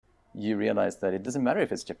you realize that it doesn't matter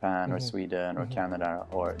if it's Japan or Sweden or Canada,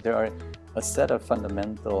 or there are a set of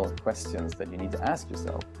fundamental questions that you need to ask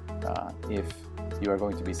yourself if you are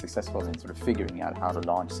going to be successful in sort of figuring out how to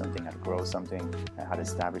launch something, how to grow something, how to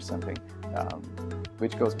establish something,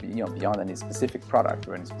 which goes beyond any specific product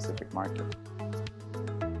or any specific market.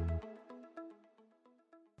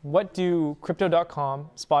 What do Crypto.com,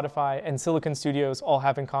 Spotify, and Silicon Studios all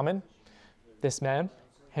have in common? This man,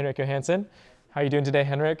 Henrik Johansson. How are you doing today,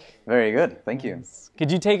 Henrik? Very good, thank you. Could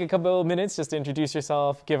you take a couple of minutes just to introduce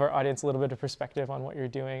yourself, give our audience a little bit of perspective on what you're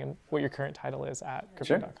doing and what your current title is at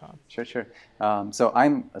Crypto.com? Sure. So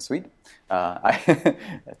I'm a Swede.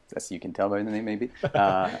 As you can tell by the name, maybe.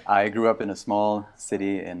 I grew up in a small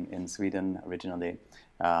city in Sweden originally,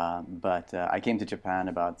 but I came to Japan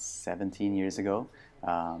about 17 years ago,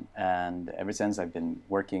 and ever since I've been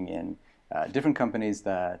working in different companies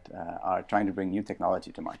that are trying to bring new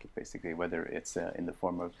technology to market, basically, whether it's in the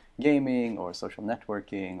form of gaming or social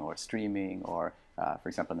networking or streaming or, for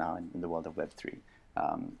example, now in the world of Web3.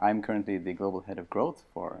 I'm currently the global head of growth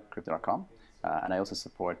for Crypto.com, and I also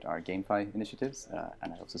support our GameFi initiatives,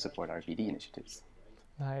 and I also support our BD initiatives.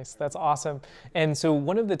 Nice, that's awesome. And so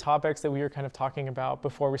one of the topics that we were kind of talking about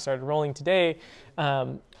before we started rolling today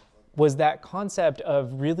was that concept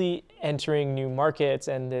of really entering new markets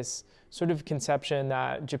and this sort of conception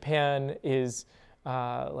that Japan is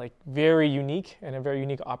like very unique and a very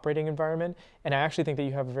unique operating environment. And I actually think that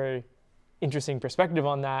you have a very interesting perspective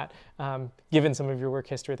on that, given some of your work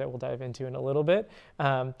history that we'll dive into in a little bit.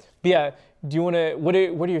 But yeah, do you want to? What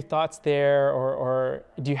are your thoughts there, or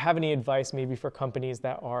do you have any advice maybe for companies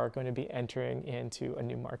that are going to be entering into a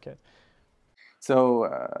new market? So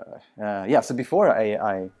so before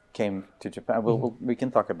I came to Japan, we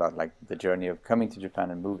can talk about like the journey of coming to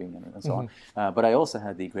Japan and moving and so on. But I also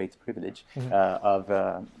had the great privilege of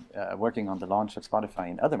working on the launch of Spotify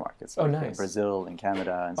in other markets, like in Brazil and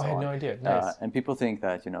Canada and so on. I had no idea. Nice. And people think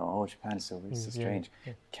that Japan is so strange.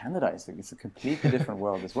 Yeah. Canada is a completely different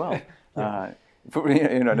world as well. A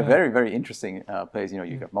very, very interesting place.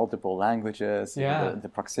 You got multiple languages. The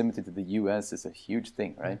proximity to the U.S. is a huge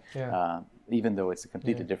thing, right? Even though it's a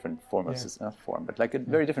completely different form of but like a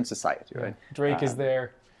very different society, right? Drake is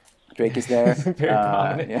there. Drake is there. Very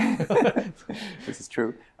prominent. This is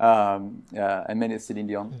true. And many Celine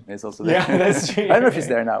Dion is also there. Yeah, that's true. I don't know if she's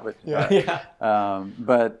there now, but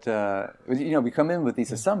we come in with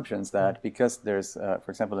these assumptions that because there's, for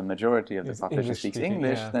example, a majority of the population speaks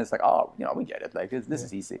English, then it's like, we get it. Like this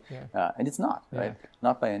is easy, and it's not, right?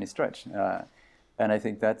 Not by any stretch. And I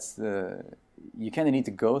think that's you kind of need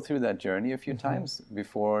to go through that journey a few times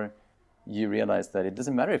before you realize that it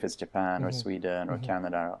doesn't matter if it's Japan or Sweden or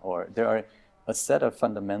Canada, or there are a set of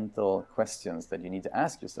fundamental questions that you need to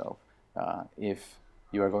ask yourself if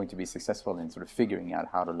you are going to be successful in sort of figuring out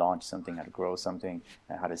how to launch something, how to grow something,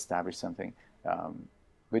 how to establish something,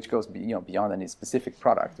 which goes beyond any specific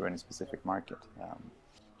product or any specific market.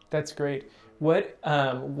 That's great. What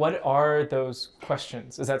are those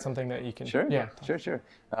questions? Is that something that you can? Sure. Yeah. Sure.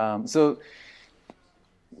 So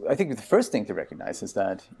I think the first thing to recognize is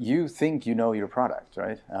that you think you know your product,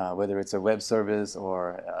 right? Whether it's a web service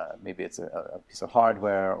or maybe it's a piece of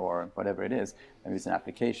hardware or whatever it is, maybe it's an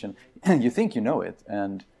application. You think you know it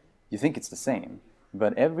and you think it's the same.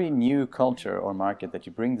 But every new culture or market that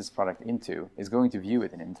you bring this product into is going to view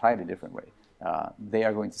it in an entirely different way. They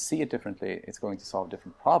are going to see it differently. It's going to solve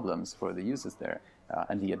different problems for the users there.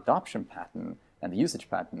 And the adoption pattern and the usage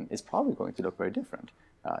pattern is probably going to look very different.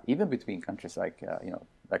 Even between countries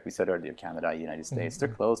like we said earlier, Canada, United States, they're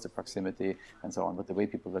close to proximity and so on, but the way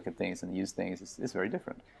people look at things and use things is very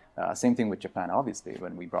different. Same thing with Japan, obviously.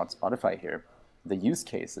 When we brought Spotify here, the use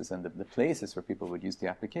cases and the places where people would use the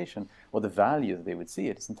application or the value that they would see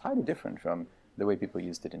it is entirely different from the way people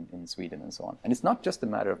used it in Sweden and so on. And it's not just a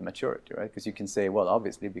matter of maturity, right? Because you can say, well,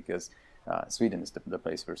 obviously, because Sweden is the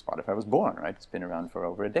place where Spotify was born, right? It's been around for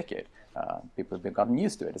over a decade. People have gotten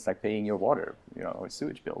used to it. It's like paying your water, or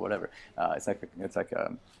sewage bill, whatever. It's like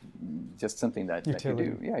just something that you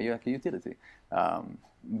do. Yeah, you're like a utility.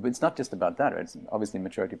 But it's not just about that, right? It's obviously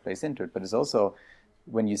maturity plays into it, but it's also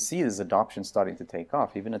when you see this adoption starting to take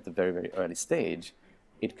off, even at the very, very early stage,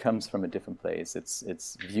 it comes from a different place.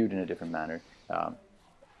 It's viewed in a different manner.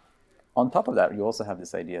 On top of that, you also have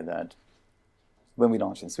this idea that when we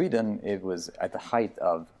launched in Sweden, it was at the height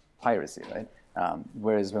of piracy, right?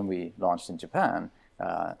 Whereas when we launched in Japan,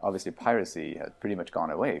 obviously piracy had pretty much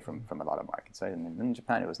gone away from a lot of markets, right? And in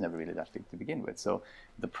Japan, it was never really that big to begin with. So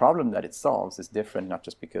the problem that it solves is different, not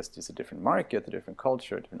just because it's a different market, a different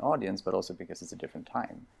culture, a different audience, but also because it's a different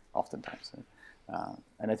time, oftentimes.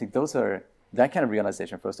 And I think that kind of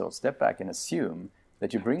realization, first of all, step back and assume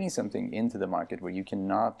that you're bringing something into the market where you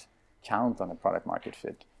cannot count on a product market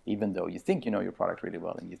fit, even though you think you know your product really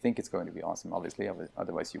well and you think it's going to be awesome. Obviously,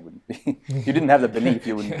 otherwise you wouldn't be. You didn't have the belief,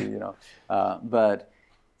 you wouldn't be. But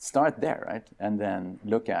start there, right? And then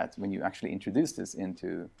look at when you actually introduce this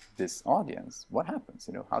into this audience, what happens?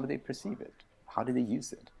 How do they perceive it? How do they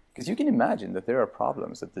use it? Because you can imagine that there are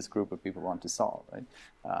problems that this group of people want to solve, right?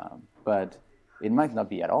 But it might not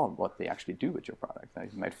be at all what they actually do with your product.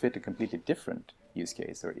 It might fit a completely different use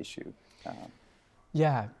case or issue.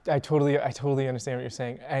 Yeah, I totally understand what you're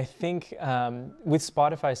saying. I think with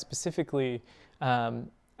Spotify specifically,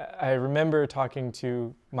 I remember talking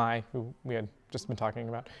to who we had just been talking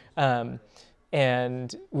about,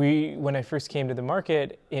 and when I first came to the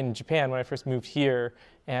market in Japan, when I first moved here,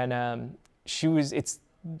 and it's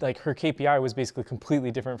like her KPI was basically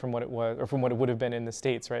completely different from what it was, or from what it would have been in the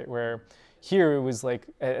States, right? Where here it was like,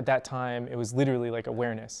 at that time, it was literally like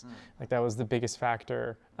awareness. Like that was the biggest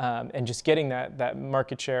factor. And just getting that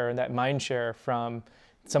market share and that mind share from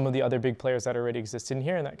some of the other big players that already existed in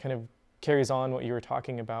here. And that kind of carries on what you were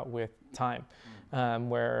talking about with time,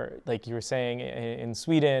 where, like you were saying, in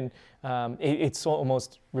Sweden, it's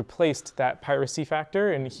almost replaced that piracy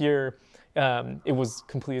factor. And here, it was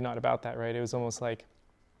completely not about that, right? It was almost like,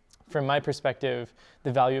 from my perspective,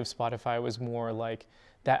 the value of Spotify was more like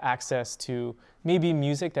that access to maybe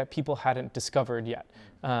music that people hadn't discovered yet.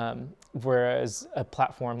 Whereas a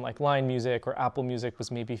platform like Line Music or Apple Music was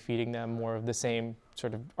maybe feeding them more of the same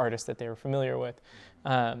sort of artists that they were familiar with.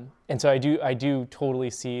 And so I do totally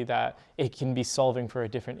see that it can be solving for a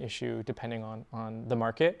different issue depending on the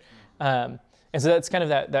market. And so that's kind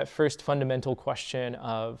of that first fundamental question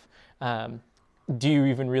of, do you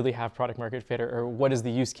even really have product market fit, or what is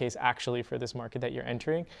the use case actually for this market that you're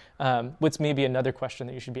entering? What's maybe another question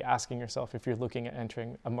that you should be asking yourself if you're looking at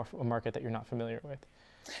entering a market that you're not familiar with?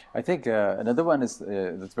 I think another one is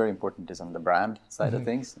that's very important is on the brand side of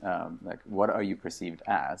things. Like, what are you perceived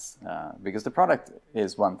as? Because the product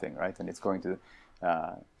is one thing, right? And it's going to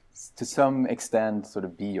some extent sort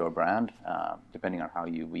of be your brand, depending on how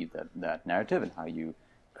you weave that narrative and how you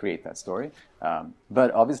create that story.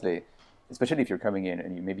 But obviously, especially if you're coming in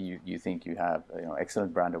and you think you have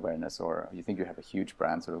excellent brand awareness, or you think you have a huge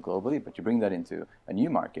brand sort of globally, but you bring that into a new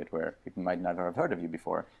market where people might never have heard of you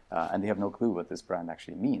before, and they have no clue what this brand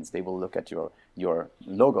actually means. They will look at your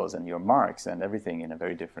logos and your marks and everything in a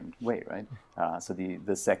very different way, right? So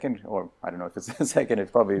the second, or I don't know if it's the second,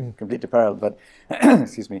 it's probably completely parallel, but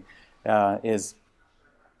excuse me, is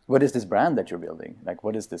what is this brand that you're building? Like,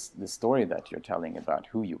 what is this story that you're telling about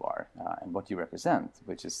who you are and what you represent,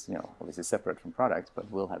 which is obviously separate from product,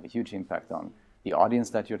 but will have a huge impact on the audience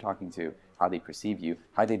that you're talking to, how they perceive you,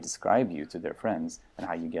 how they describe you to their friends, and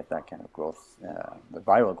how you get that kind of growth, the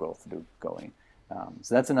viral growth loop going.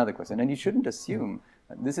 So that's another question. And you shouldn't assume,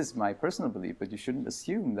 this is my personal belief, but you shouldn't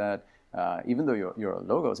assume that even though your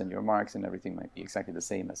logos and your marks and everything might be exactly the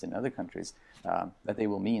same as in other countries, that they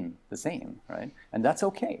will mean the same, right? And that's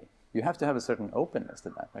okay. You have to have a certain openness to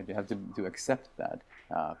that, right? You have to accept that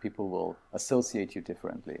people will associate you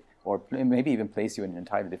differently, or maybe even place you in an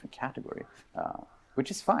entirely different category,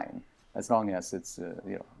 which is fine, as long as it's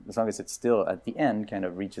still at the end kind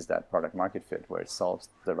of reaches that product market fit where it solves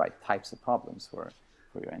the right types of problems for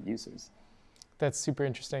your end users. That's super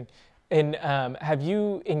interesting. And have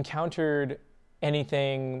you encountered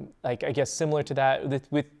anything, like, I guess, similar to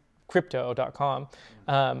that with Crypto.com?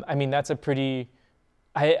 I mean, that's a pretty...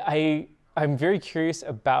 I'm very curious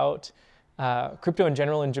about crypto in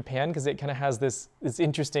general in Japan, because it kind of has this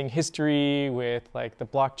interesting history with, like, the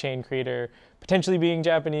blockchain creator potentially being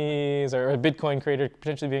Japanese, or a Bitcoin creator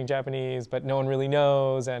potentially being Japanese, but no one really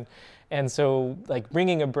knows. And so, like,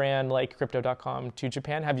 bringing a brand like Crypto.com to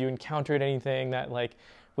Japan, have you encountered anything that, like,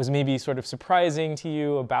 was maybe sort of surprising to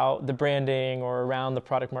you about the branding or around the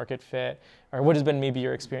product market fit? Or what has been maybe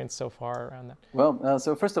your experience so far around that? Well,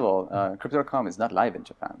 so first of all, Crypto.com is not live in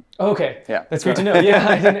Japan. Oh, okay. Yeah. That's great to know. Yeah,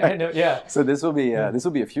 I know. Yeah. So this will be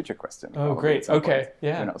a future question. Oh, great. Okay. Point.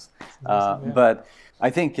 Yeah. Who knows? But I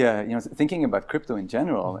think thinking about crypto in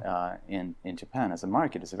general in Japan as a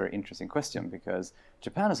market is a very interesting question, because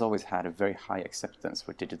Japan has always had a very high acceptance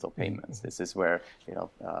for digital payments. This is where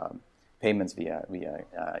payments via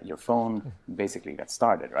your phone basically got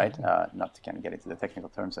started, right? Not to kind of get into the technical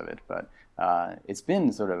terms of it, but it's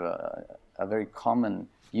been sort of a very common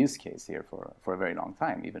use case here for a very long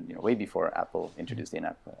time, even way before Apple introduced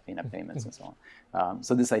in-app payments and so on.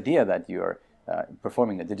 So this idea that you're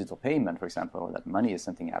performing a digital payment, for example, or that money is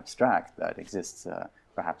something abstract that exists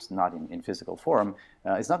perhaps not in physical form,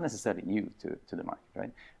 is not necessarily new to the market,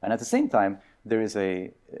 right? And at the same time, there is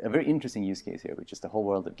a very interesting use case here, which is the whole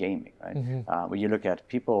world of gaming, right? Where you look at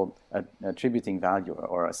people attributing value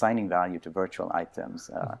or assigning value to virtual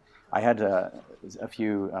items. I had a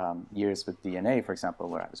few years with DNA, for example,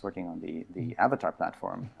 where I was working on the Avatar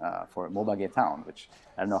platform for Mobile Game Town, which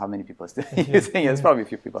I don't know how many people are still using. There's probably a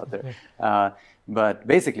few people out there. But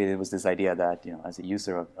basically, it was this idea that, as a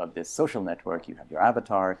user of this social network, you have your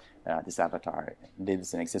avatar. This avatar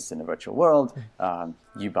lives and exists in a virtual world.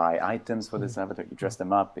 You buy items for this avatar, you dress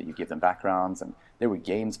them up, you give them backgrounds, and there were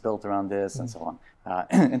games built around this and so on.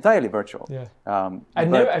 Entirely virtual. Yeah.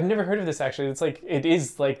 I've never heard of this actually. It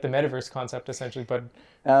is like the metaverse concept essentially, but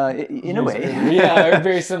in a way, yeah,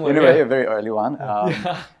 very similar. In a way, a very early one.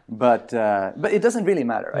 But it doesn't really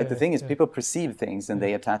matter, right? The thing is, people perceive things and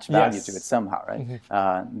they attach value to it somehow, right?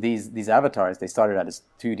 These avatars, they started out as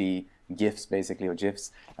 2D GIFs, basically, or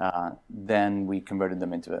GIFs. Then we converted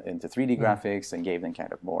them into 3D graphics and gave them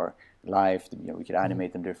kind of more life. We could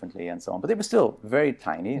animate them differently and so on. But they were still very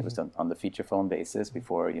tiny. It was on the feature phone basis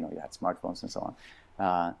before you had smartphones and so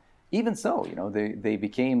on. Even so, they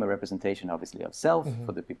became a representation, obviously, of self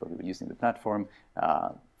for the people who were using the platform.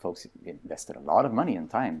 Folks invested a lot of money and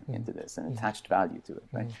time into this and attached value to it,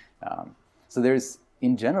 right? So there's,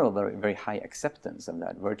 in general, very, very high acceptance of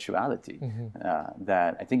that virtuality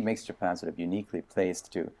that I think makes Japan sort of uniquely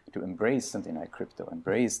placed to embrace something like crypto,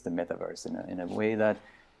 embrace the metaverse in a way that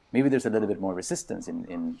maybe there's a little bit more resistance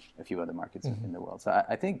in a few other markets in the world. So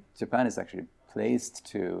I think Japan is actually placed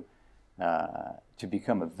to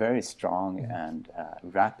become a very strong and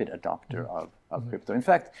rapid adopter of crypto. In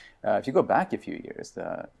fact, if you go back a few years,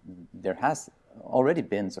 there has already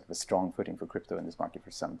been sort of a strong footing for crypto in this market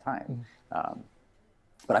for some time.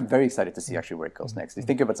 But I'm very excited to see actually where it goes next. You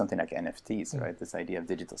think about something like NFTs, right? This idea of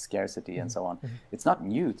digital scarcity and so on. It's not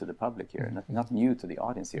new to the public here, not new to the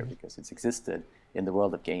audience here, because it's existed in the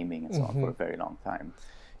world of gaming and so on for a very long time.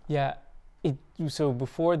 Yeah. So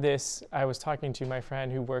before this, I was talking to my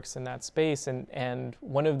friend who works in that space, and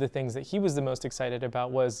one of the things that he was the most excited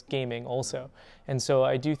about was gaming also. And so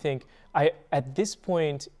I do think, at this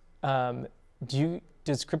point,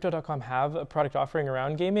 does Crypto.com have a product offering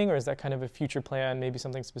around gaming, or is that kind of a future plan, maybe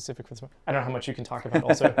something specific for this? I don't know how much you can talk about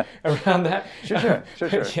also around that. Sure.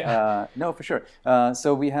 Yeah. No, for sure.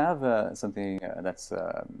 So we have something that's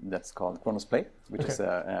called Kronos Play, which is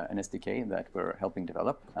an SDK that we're helping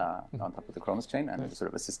develop on top of the Kronos chain, and sort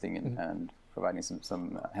of assisting and providing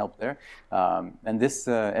some help there. And this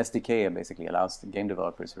SDK basically allows the game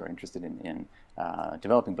developers who are interested in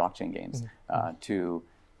developing blockchain games to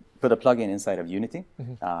put a plugin inside of Unity,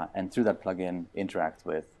 and through that plugin interact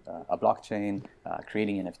with a blockchain,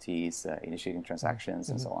 creating NFTs, initiating transactions,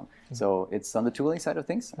 and so on. So it's on the tooling side of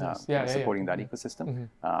things, supporting that ecosystem,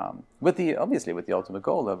 with the ultimate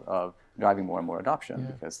goal of driving more and more adoption,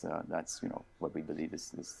 because that's what we believe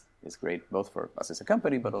is great both for us as a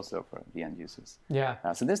company, but also for the end users.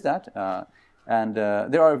 So there's that. And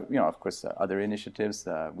there are, of course, other initiatives.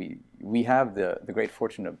 We have the great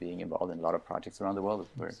fortune of being involved in a lot of projects around the world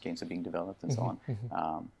where games are being developed and so on.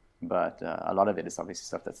 But a lot of it is obviously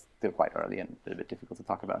stuff that's still quite early and a little bit difficult to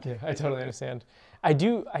talk about. Yeah, I totally understand. I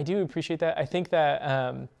do appreciate that. I think that,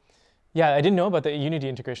 I didn't know about the Unity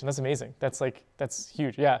integration. That's amazing. That's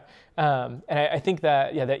huge. Yeah. And I think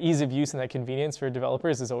that, that ease of use and that convenience for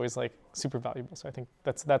developers is always super valuable. So I think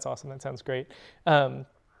that's awesome. That sounds great.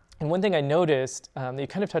 And one thing I noticed that you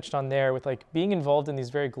kind of touched on there with being involved in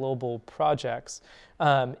these very global projects,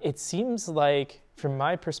 it seems like, from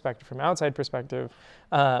my perspective, from outside perspective,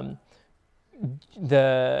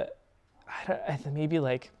 maybe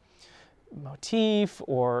motif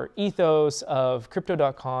or ethos of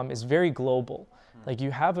Crypto.com is very global.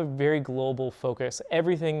 You have a very global focus.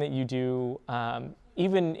 Everything that you do,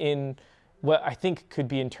 even in what I think could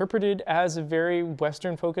be interpreted as a very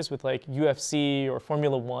Western focus with UFC or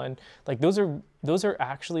Formula One, those are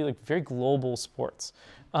actually very global sports.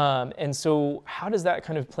 And so how does that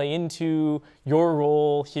kind of play into your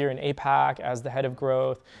role here in APAC as the head of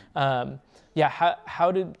growth? What is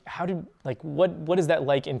that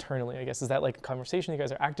like internally, I guess? Is that a conversation you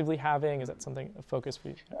guys are actively having? Is that something, a focus for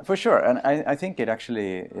you? For sure, and I think it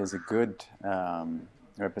actually is a good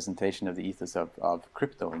representation of the ethos of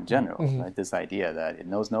crypto in general, right? This idea that it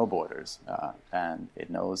knows no borders and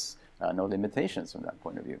it knows no limitations from that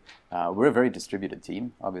point of view. We're a very distributed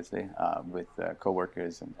team, obviously, with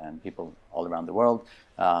co-workers and people all around the world.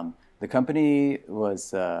 The company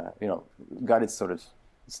was, got its sort of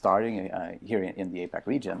starting here in the APAC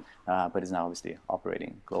region, but is now obviously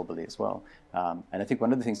operating globally as well. And I think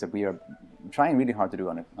one of the things that we are trying really hard to do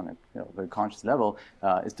on a very conscious level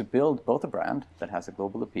is to build both a brand that has a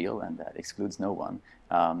global appeal and that excludes no one,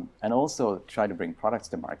 and also try to bring products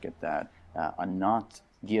to market that are not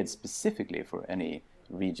geared specifically for any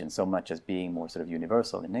region so much as being more sort of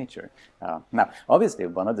universal in nature. Now, obviously,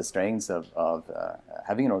 one of the strengths of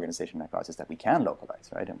having an organization like ours is that we can localize,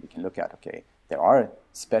 right? And we can look at, okay, there are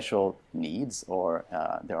special needs or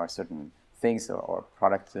there are certain things or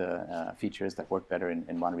product features that work better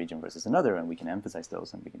in one region versus another, and we can emphasize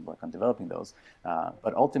those and we can work on developing those.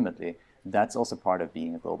 But ultimately, that's also part of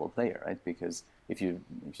being a global player, right? Because if you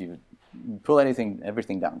pull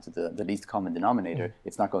everything down to the least common denominator,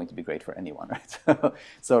 it's not going to be great for anyone, right?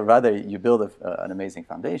 So rather you build an amazing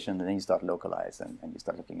foundation, and then you start localize and you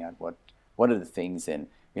start looking at what are the things in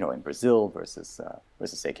Brazil versus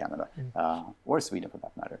say Canada or Sweden for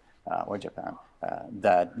that matter, or Japan,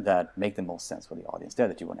 that make the most sense for the audience there,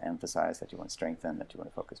 that you want to emphasize, that you want to strengthen, that you want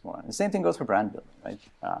to focus more on. The same thing goes for brand building, right?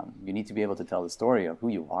 You need to be able to tell the story of who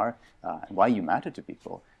you are and why you matter to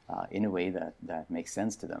people in a way that makes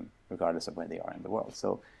sense to them, regardless of where they are in the world.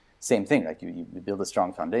 So same thing, like you build a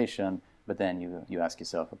strong foundation, but then you ask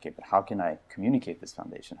yourself, okay, but how can I communicate this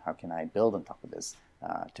foundation? How can I build on top of this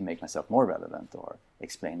to make myself more relevant or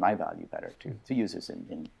explain my value better to users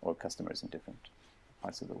or customers in different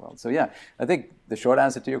parts of the world? So yeah, I think the short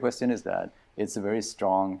answer to your question is that it's a very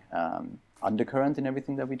strong undercurrent in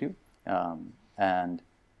everything that we do. And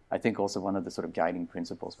I think also one of the sort of guiding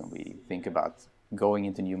principles when we think about going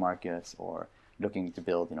into new markets or looking to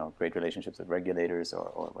build great relationships with regulators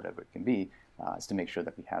or whatever it can be, is to make sure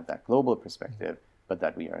that we have that global perspective, but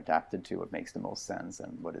that we are adapted to what makes the most sense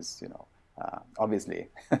and what is obviously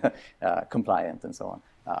compliant and so on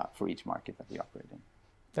for each market that we operate in.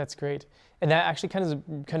 That's great. And that actually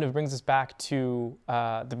kind of brings us back to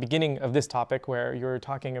the beginning of this topic, where you were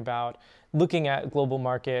talking about looking at global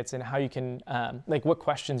markets and how you can, what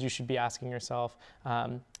questions you should be asking yourself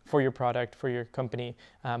for your product, for your company,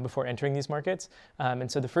 before entering these markets. And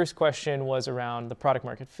so the first question was around the product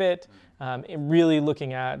market fit, really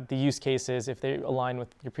looking at the use cases, if they align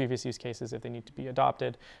with your previous use cases, if they need to be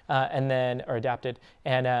adopted, or adapted.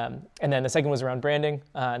 And then the second was around branding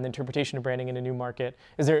and the interpretation of branding in a new market.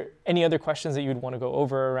 Is there any other questions that you would want to go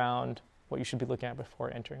over around what you should be looking at before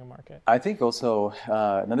entering a market? I think also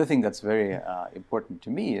another thing that's very important to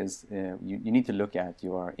me is you need to look at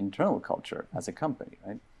your internal culture as a company,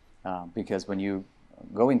 right? Because when you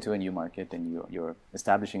go into a new market and you're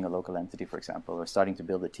establishing a local entity, for example, or starting to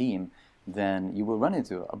build a team, then you will run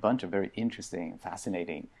into a bunch of very interesting,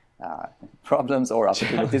 fascinating problems or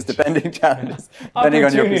opportunities, depending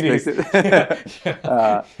on your perspective.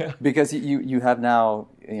 Because you have now,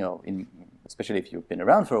 especially if you've been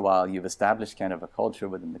around for a while, you've established kind of a culture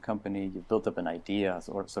within the company. You've built up an idea,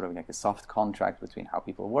 or sort of like a soft contract between how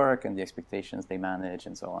people work and the expectations they manage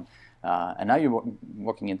and so on. And now you're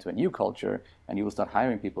walking into a new culture, and you will start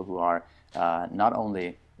hiring people who are not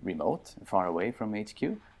only remote, far away from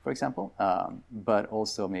HQ, for example, but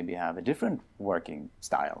also maybe have a different working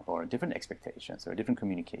style or different expectations or a different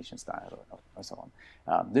communication style or so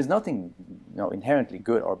on. There's nothing inherently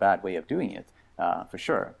good or bad way of doing it. For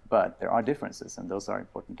sure, but there are differences, and those are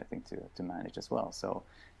important, I think, to manage as well. So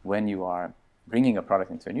when you are bringing a product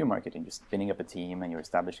into a new market and you're spinning up a team and you're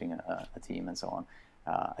establishing a team and so on,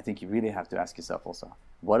 I think you really have to ask yourself also,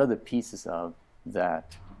 what are the pieces of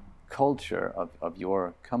that culture of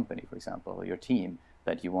your company, for example, or your team,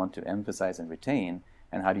 that you want to emphasize and retain,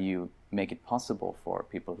 and how do you make it possible for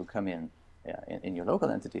people who come in your local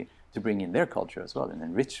entity to bring in their culture as well and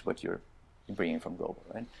enrich what you're bringing from global,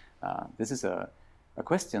 right? This is a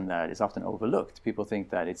question that is often overlooked. People think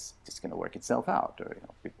that it's just going to work itself out, or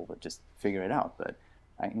people would just figure it out. But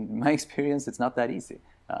in my experience, it's not that easy.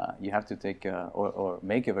 You have to take or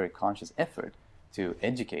make a very conscious effort to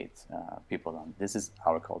educate people on this is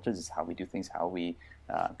our culture, this is how we do things, how we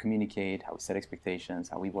communicate, how we set expectations,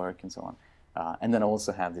 how we work, and so on. And then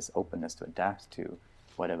also have this openness to adapt to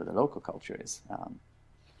whatever the local culture is.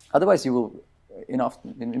 Otherwise, you will.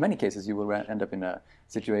 In many cases, you will end up in a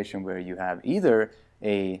situation where you have either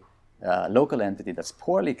a local entity that's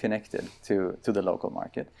poorly connected to the local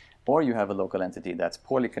market, or you have a local entity that's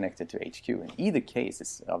poorly connected to HQ. In either case,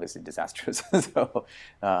 it's obviously disastrous. So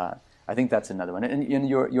I think that's another one. And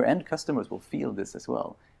your end customers will feel this as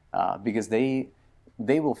well, because they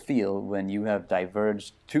will feel when you have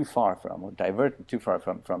diverged too far from, or diverted too far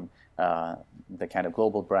from the kind of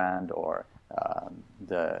global brand or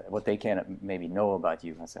what they can maybe know about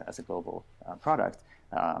you as a global product.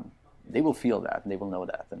 They will feel that, and they will know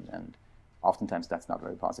that, and oftentimes that's not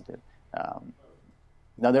very positive.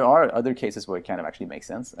 Now, there are other cases where it kind of actually makes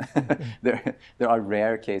sense. There are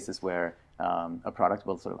rare cases where a product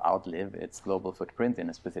will sort of outlive its global footprint in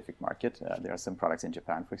a specific market. There are some products in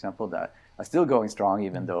Japan, for example, that are still going strong,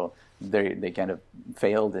 even though they kind of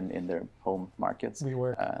failed in their home markets.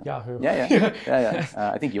 WeWork, Yahoo. Yeah.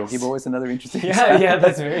 I think Yogibo is another interesting. Yeah,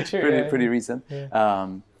 that's very true. Pretty recent. Yeah.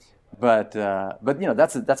 But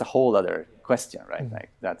that's a whole other question, right? Like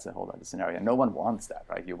that's a whole other scenario. No one wants that,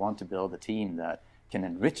 right? You want to build a team that can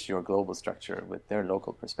enrich your global structure with their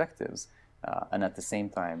local perspectives, and at the same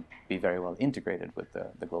time be very well integrated with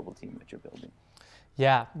the global team that you're building.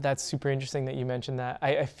 Yeah, that's super interesting that you mentioned that.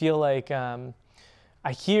 I feel like I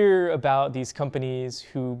hear about these companies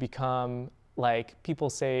who become, like, people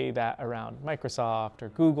say that around Microsoft or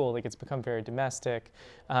Google, like it's become very domestic,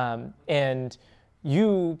 and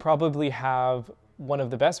you probably have one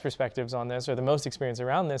of the best perspectives on this, or the most experience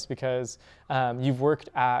around this, because you've worked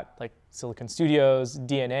at like Silicon Studios,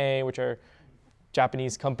 DNA, which are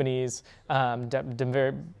Japanese companies, I'm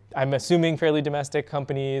assuming fairly domestic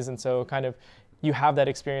companies, and so kind of you have that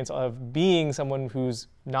experience of being someone who's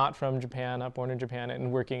not from Japan, not born in Japan,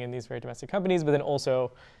 and working in these very domestic companies, but then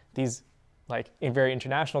also these like very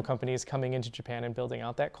international companies coming into Japan and building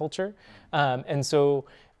out that culture. And so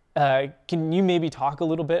can you maybe talk a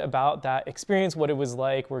little bit about that experience, what it was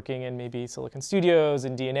like working in maybe Silicon Studios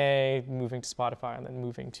and DNA, moving to Spotify, and then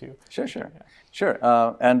moving to... Sure.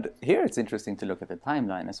 And here it's interesting to look at the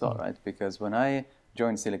timeline as well, right? Because when I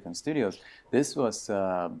joined Silicon Studios, this was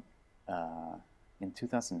in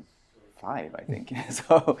 2005, I think.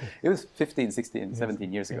 So it was 15, 16,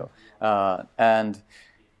 17 years ago. And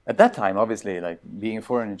at that time, obviously, like being a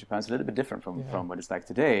foreigner in Japan is a little bit different from what it's like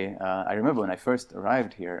today. I remember when I first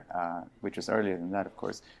arrived here, which was earlier than that, of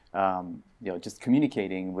course. Just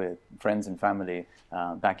communicating with friends and family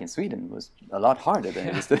back in Sweden was a lot harder than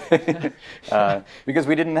it is today, because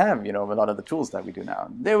we didn't have a lot of the tools that we do now.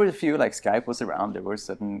 There were a few, like Skype was around. There were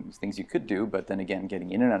certain things you could do, but then again,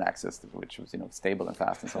 getting internet access, which was stable and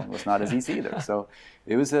fast and so on, was not as easy either. So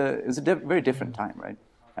it was a very different time, right?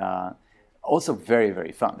 Also very,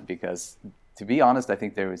 very fun, because to be honest, I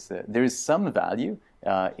think there is some value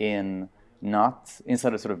in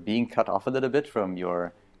instead of sort of being cut off a little bit from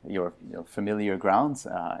your familiar grounds.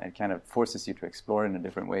 It kind of forces you to explore in a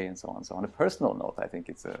different way and so on. So on a personal note, I think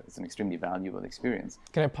it's an extremely valuable experience.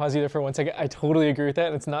 Can I pause you there for 1 second? I totally agree with that.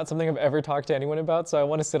 And it's not something I've ever talked to anyone about, so I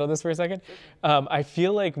want to sit on this for a second. I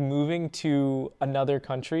feel like moving to another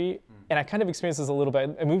country, and I kind of experienced this a little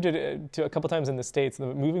bit. I moved to a couple times in the States,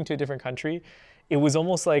 and moving to a different country, it was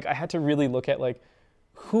almost like I had to really look at like,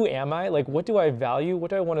 who am I? Like, what do I value? What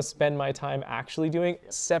do I want to spend my time actually doing,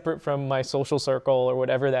 separate from my social circle or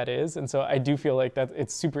whatever that is? And so I do feel like that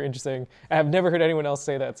it's super interesting. I've never heard anyone else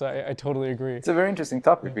say that, so I totally agree. It's a very interesting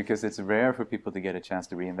topic because it's rare for people to get a chance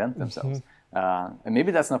to reinvent themselves. And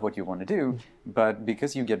maybe that's not what you want to do, but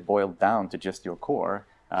because you get boiled down to just your core,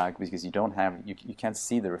 because you can't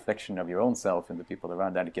see the reflection of your own self in the people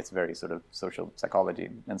around that. It gets very sort of social psychology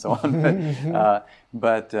and so on.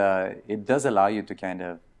 But it does allow you to kind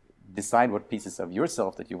of decide what pieces of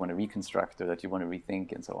yourself that you want to reconstruct or that you want to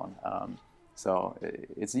rethink and so on. So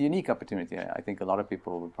it's a unique opportunity. I think a lot of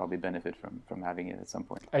people would probably benefit from having it at some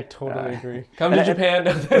point. I totally agree. Come to Japan.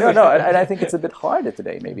 No, and I think it's a bit harder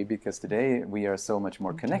today, maybe, because today we are so much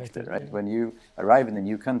more connected, right? When you arrive in a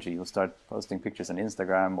new country, you'll start posting pictures on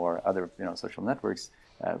Instagram or other social networks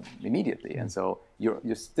immediately, and so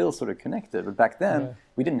you're still sort of connected. But back then,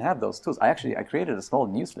 we didn't have those tools. I created a small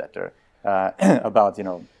newsletter about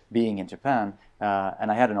being in Japan.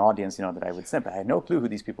 And I had an audience, that I would send, but I had no clue who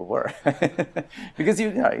these people were, because you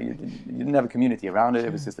didn't have a community around it.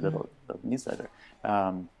 It was just a little newsletter.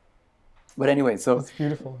 But anyway, so it's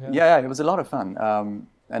beautiful. Yeah, it was a lot of fun.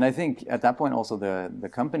 And I think at that point also the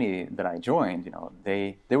company that I joined,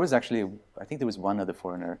 there was actually, I think there was one other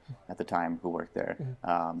foreigner at the time who worked there.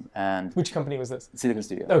 And which company was this? Silicon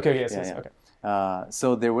Studio. Okay, yes. Okay.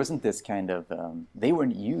 So there wasn't this kind of, they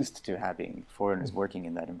weren't used to having foreigners working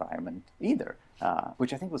in that environment either,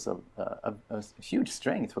 which I think was a huge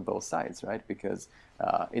strength for both sides, right? Because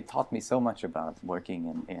it taught me so much about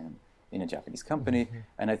working in a Japanese company,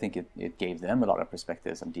 and I think it gave them a lot of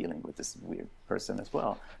perspectives on dealing with this weird person as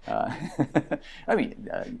well. I mean,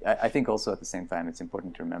 I think also at the same time it's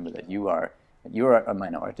important to remember that you are a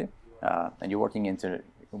minority, and you're walking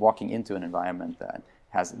into an environment that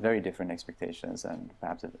has very different expectations and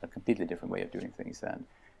perhaps a completely different way of doing things, and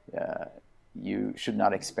you should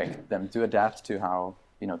not expect them to adapt to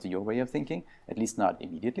to your way of thinking, at least not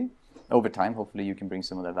immediately. Over time, hopefully you can bring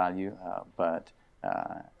some of that value, but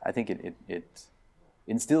I think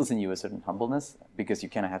instills in you a certain humbleness, because you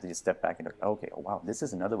kind of have to just step back and look, okay, oh, wow, this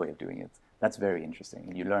is another way of doing it. That's very interesting.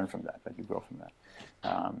 And you learn from that, but you grow from that.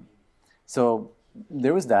 So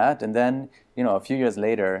there was that. And then, a few years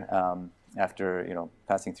later, after,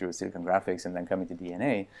 passing through Silicon Graphics and then coming to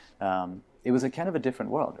DNA, it was a kind of a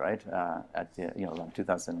different world, right? Around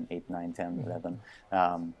 2008, 9, 10,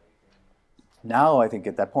 11. Now, I think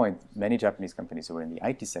at that point, many Japanese companies who were in the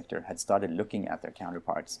IT sector had started looking at their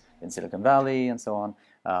counterparts in Silicon Valley and so on,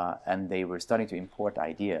 and they were starting to import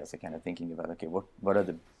ideas, and kind of thinking about, okay, what are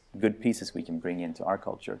the good pieces we can bring into our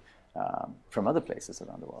culture from other places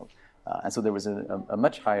around the world. And so there was a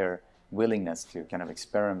much higher willingness to kind of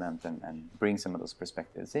experiment and bring some of those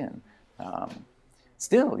perspectives in.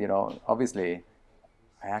 Still, obviously,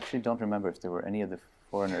 I actually don't remember if there were any of the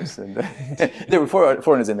foreigners there were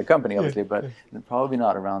foreigners in the company, obviously, but probably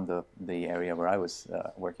not around the area where I was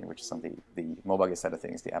working, which is on the mobile side of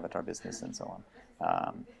things, the avatar business, and so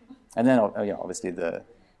on. And then, obviously,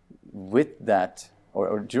 with that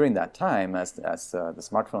or during that time, as the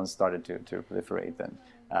smartphones started to proliferate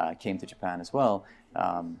and came to Japan as well,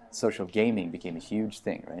 social gaming became a huge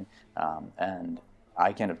thing, right? And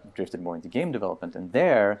I kind of drifted more into game development, and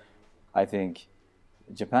there, I think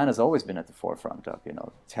Japan has always been at the forefront of,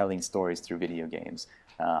 telling stories through video games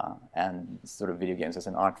and sort of video games as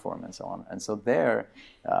an art form and so on. And so there,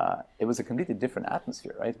 it was a completely different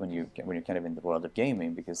atmosphere, right? When you're kind of in the world of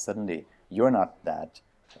gaming, because suddenly you're not that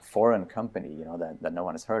foreign company, that no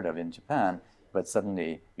one has heard of in Japan, but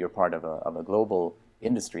suddenly you're part of a global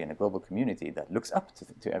industry and a global community that looks up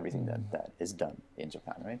to everything that is done in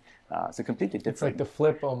Japan, right? So completely different. It's like the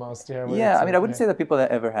flip almost, yeah. Yeah, I mean, I wouldn't say that people have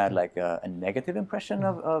ever had like a negative impression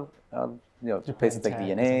of places like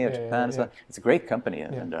DNA or Japan. Yeah. It's a great company,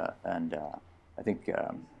 and I think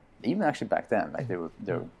even actually back then, like there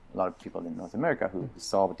were a lot of people in North America who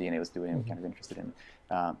saw what DNA was doing and were kind of interested in.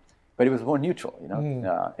 But it was more neutral,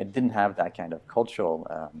 it didn't have that kind of cultural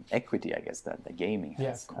equity, I guess, that the gaming has.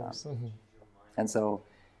 Yeah, of course. And so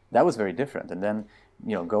that was very different. And then,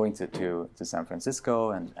 going to San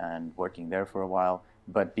Francisco and working there for a while,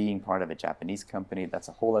 but being part of a Japanese company, that's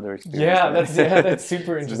a whole other experience. That's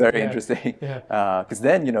super interesting. It's very interesting. Because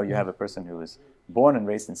then, you have a person who was born and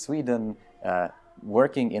raised in Sweden,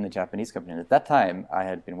 working in a Japanese company. And at that time, I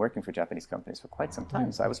had been working for Japanese companies for quite some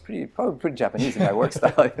time. So I was probably pretty Japanese in my work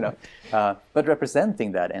style, but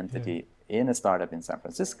representing that entity in a startup in San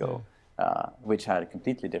Francisco, which had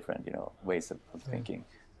completely different, ways of thinking.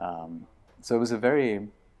 So it was a very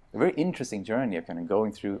interesting journey of kind of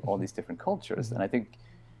going through all these different cultures. And I think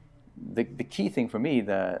the key thing for me,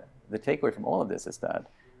 the takeaway from all of this is that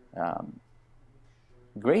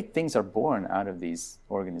great things are born out of these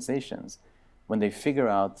organizations when they figure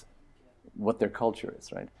out what their culture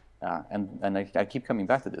is, right? And I keep coming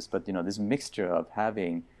back to this, but this mixture of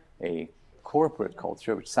having a corporate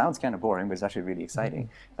culture, which sounds kind of boring, but it's actually really exciting.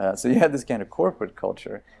 So you have this kind of corporate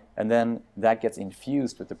culture, and then that gets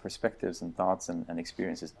infused with the perspectives and thoughts and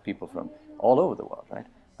experiences of people from all over the world, right?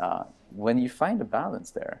 When you find a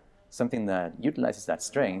balance there, something that utilizes that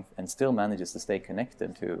strength and still manages to stay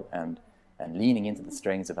connected to and leaning into the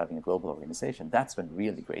strengths of having a global organization, that's when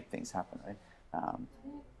really great things happen, right?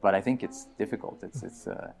 But I think it's difficult.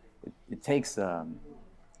 It takes a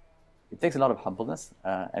lot of humbleness.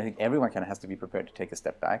 I think everyone kind of has to be prepared to take a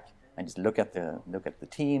step back and just look at the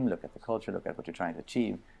team, look at the culture, look at what you're trying to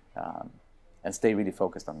achieve, and stay really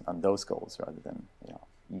focused on those goals rather than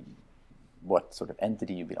what sort of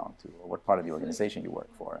entity you belong to or what part of the organization you work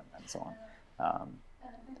for and so on.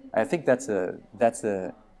 I think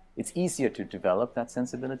it's easier to develop that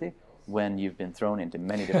sensibility when you've been thrown into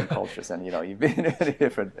many different cultures and you've been in many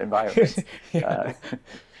different environments.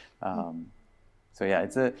 So yeah,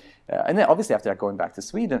 and then obviously after that going back to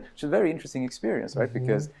Sweden, which is a very interesting experience, right?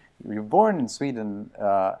 Because you're born in Sweden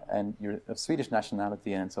and you're of Swedish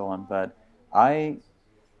nationality and so on. But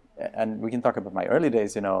and we can talk about my early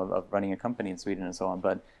days, of running a company in Sweden and so on.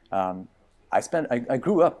 But I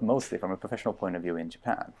grew up mostly from a professional point of view in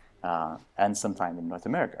Japan and sometime in North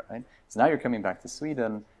America, right? So now you're coming back to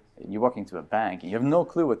Sweden. You walk into a bank and you have no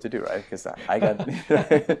clue what to do, right? Because I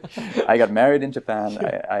got married in Japan.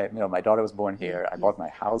 My daughter was born here. I bought my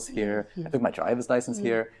house here. I took my driver's license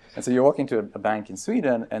here. And so you're walking to a bank in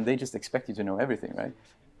Sweden, and they just expect you to know everything, right?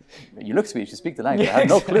 You look Swedish, you speak the language. I have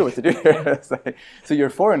no clue what to do here. So you're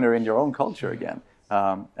a foreigner in your own culture again.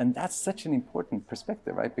 And that's such an important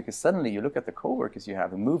perspective, right? Because suddenly you look at the coworkers you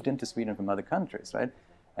have who moved into Sweden from other countries, right?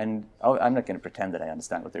 And I'm not going to pretend that I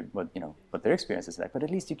understand what their experience is like, but at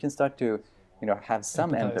least you can start to, have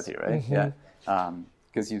some empathy, right? Yeah,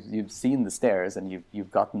 because you've seen the stares and you've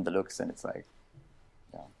gotten the looks, and it's like,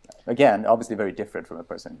 Again, obviously very different from a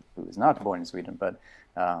person who is not born in Sweden, but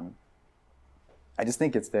I just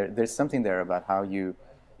think there's something there about how you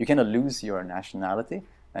kind of lose your nationality,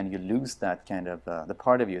 and you lose that kind of the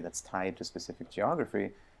part of you that's tied to specific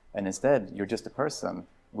geography, and instead you're just a person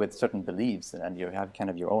with certain beliefs, and you have kind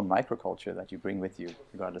of your own microculture that you bring with you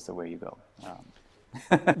regardless of where you go.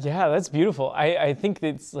 Yeah, that's beautiful. I think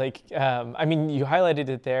it's like, I mean, you highlighted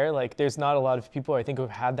it there. Like, there's not a lot of people I think who've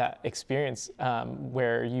had that experience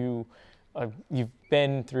where you've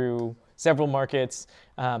been through several markets,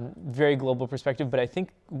 very global perspective. But I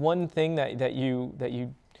think one thing that you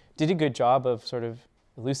did a good job of sort of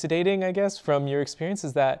elucidating, I guess, from your experience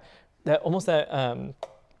is that almost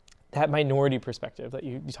that minority perspective that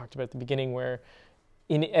you talked about at the beginning, where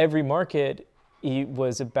in every market, it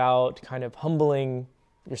was about kind of humbling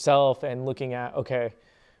yourself and looking at, okay,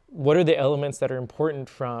 what are the elements that are important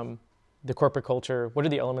from the corporate culture? What are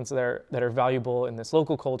the elements that are valuable in this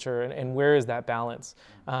local culture? And where is that balance?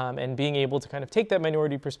 And being able to kind of take that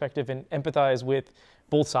minority perspective and empathize with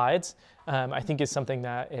both sides, I think is something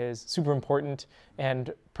that is super important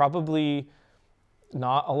and probably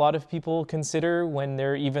not a lot of people consider when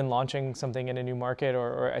they're even launching something in a new market,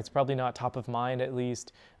 or it's probably not top of mind at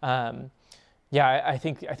least. Yeah, I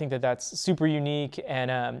think that that's super unique, and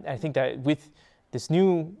I think that with this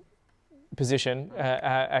new position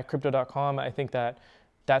at Crypto.com, I think that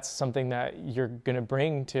that's something that you're going to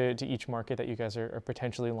bring to each market that you guys are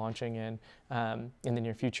potentially launching in the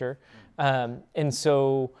near future. And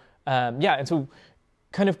so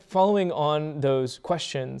kind of following on those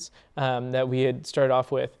questions that we had started off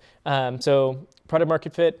with. So product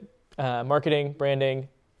market fit, marketing, branding,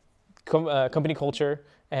 company culture,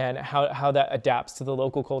 and how that adapts to the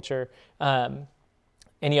local culture.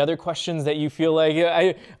 Any other questions that you feel like,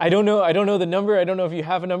 I don't know the number. I don't know if you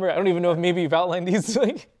have a number. I don't even know if maybe you've outlined these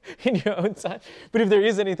like in your own side. But if there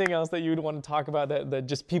is anything else that you would want to talk about that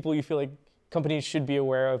just people you feel like companies should be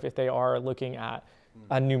aware of if they are looking at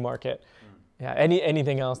a new market. Yeah,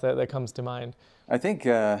 anything else that comes to mind? I think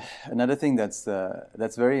another thing that's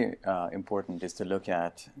very important is to look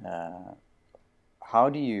at how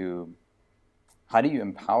do you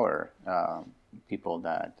empower people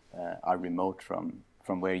that are remote from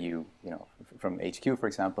where from HQ, for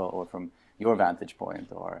example, or from your vantage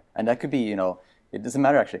point, and that could be, it doesn't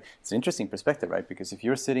matter actually. It's an interesting perspective, right? Because if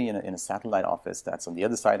you're sitting in a satellite office that's on the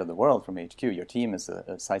other side of the world from HQ, your team is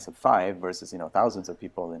a size of 5 versus thousands of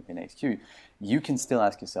people in HQ, you can still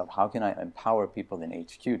ask yourself, how can I empower people in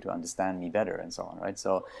HQ to understand me better, and so on, right?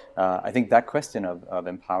 So I think that question of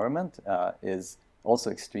empowerment is also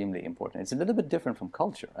extremely important. It's a little bit different from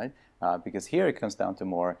culture, right? Because here it comes down to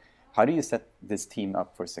more, how do you set this team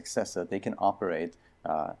up for success so that they can operate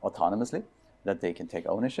autonomously, that they can take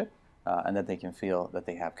ownership, and that they can feel that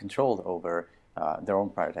they have control over their own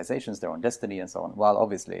prioritizations, their own destiny, and so on, while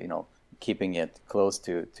obviously, keeping it close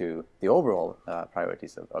to the overall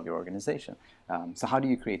priorities of your organization. So how do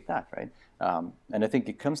you create that, right? And I think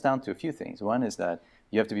it comes down to a few things. One is that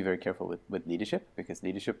you have to be very careful with leadership, because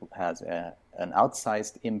leadership has an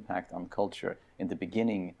outsized impact on culture in the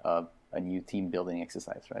beginning of a new team building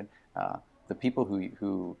exercise, right? The people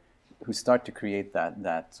who start to create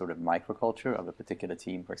that sort of microculture of a particular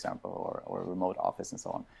team, for example, or a remote office and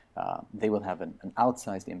so on, they will have an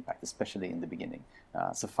outsized impact, especially in the beginning.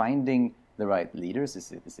 So finding the right leaders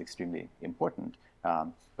is extremely important.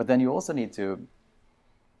 But then you also need to,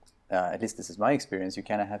 at least this is my experience, you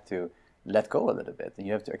kind of have to let go a little bit, and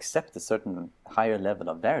you have to accept a certain higher level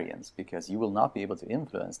of variance, because you will not be able to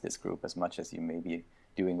influence this group as much as you may be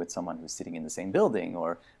doing with someone who's sitting in the same building,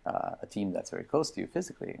 or a team that's very close to you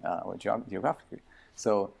physically or geographically.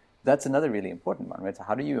 So that's another really important one, right? So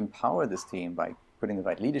how do you empower this team by putting the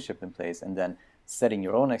right leadership in place, and then setting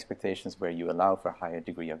your own expectations where you allow for a higher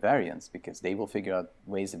degree of variance, because they will figure out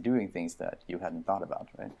ways of doing things that you hadn't thought about,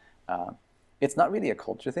 right? It's not really a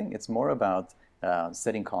culture thing. It's more about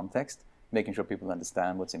setting context, making sure people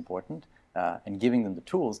understand what's important, and giving them the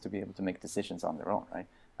tools to be able to make decisions on their own, right?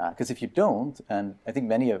 Because if you don't, and I think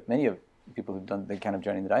many of people who've done the kind of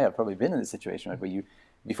journey that I have probably been in this situation, right, where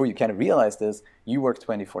before you kind of realize this, you work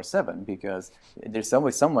 24/7 because there's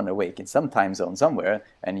always someone awake in some time zone somewhere,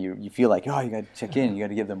 and you feel like, oh, you got to check in, you got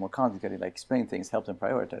to give them more content, you got to explain things, help them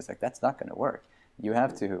prioritize. Like, that's not going to work. You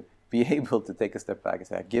have to be able to take a step back and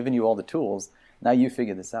say, I've given you all the tools, now you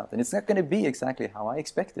figure this out. And it's not going to be exactly how I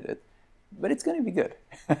expected it, but it's going to be good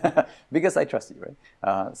because I trust you,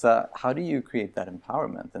 right? So how do you create that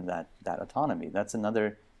empowerment and that autonomy? That's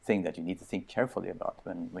another thing that you need to think carefully about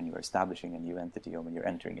when you're establishing a new entity, or when you're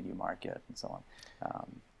entering a new market, and so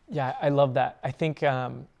on. Yeah, I love that. I think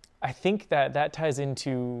that ties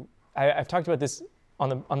into, I've talked about this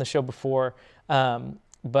on the show before,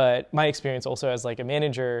 but my experience also as like a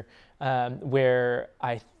manager, where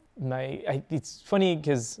it's funny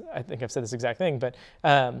because I think I've said this exact thing, but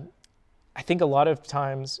I think a lot of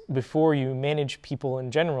times before you manage people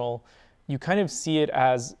in general, you kind of see it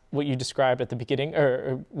as what you described at the beginning,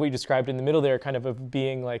 or what you described in the middle there, kind of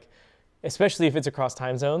being like, especially if it's across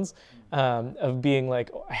time zones, of being like,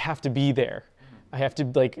 oh, I have to be there. I have to,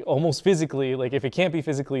 like, almost physically, like if it can't be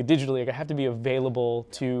physically, digitally, like I have to be available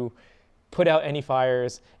to put out any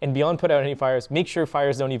fires, and beyond put out any fires, make sure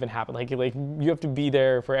fires don't even happen. Like you have to be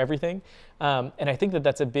there for everything. And I think that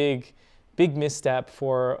that's a big misstep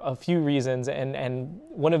for a few reasons. And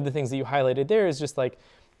one of the things that you highlighted there is just like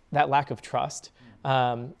that lack of trust,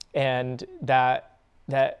 and that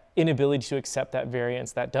inability to accept that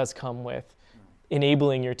variance that does come with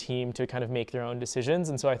enabling your team to kind of make their own decisions.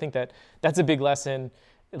 And so I think that that's a big lesson.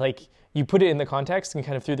 Like you put it in the context and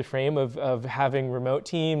kind of through the frame of having remote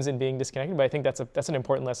teams and being disconnected, but I think that's an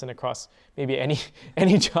important lesson across maybe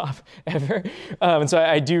any job ever. And so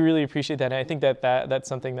I do really appreciate that, and I think that's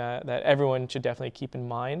something that everyone should definitely keep in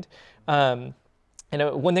mind. And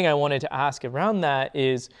one thing I wanted to ask around that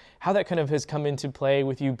is how that kind of has come into play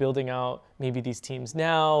with you building out maybe these teams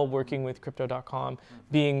now, working with Crypto.com,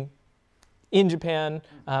 being in Japan,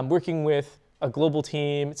 working with a global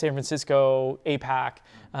team, San Francisco, APAC.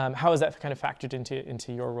 How has that kind of factored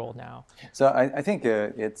into your role now? So I think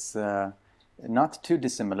it's not too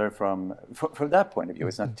dissimilar from that point of view.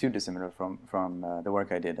 It's not too dissimilar from the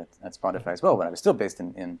work I did at Spotify as well, when I was still based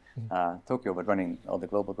in Tokyo, but running all the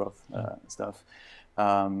global growth stuff.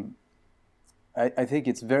 I think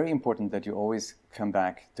it's very important that you always come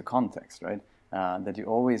back to context, right? That you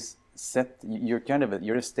always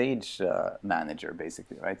you're a stage manager,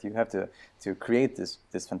 basically, right? You have to create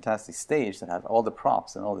this fantastic stage that has all the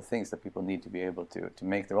props and all the things that people need to be able to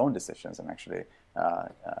make their own decisions and actually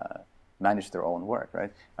manage their own work,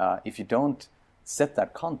 right? If you don't set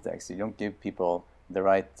that context, you don't give people the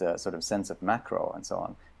right sort of sense of macro and so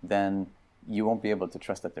on, then you won't be able to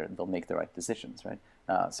trust that they'll make the right decisions, right?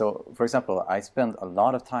 So, for example, I spend a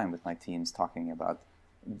lot of time with my teams talking about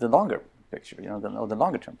the longer picture, the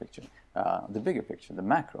longer term picture, the bigger picture, the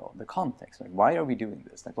macro, the context. Like, why are we doing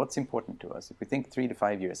this? Like, what's important to us? If we think 3 to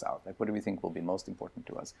 5 years out, like, what do we think will be most important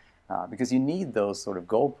to us? Because you need those sort of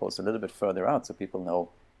goalposts a little bit further out so people know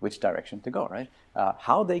which direction to go, right?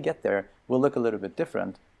 How they get there will look a little bit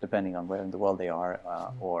different depending on where in the world they are,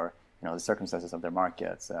 or the circumstances of their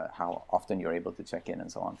markets, how often you're able to check in,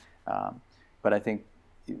 and so on. But I think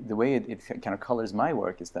the way it kind of colors my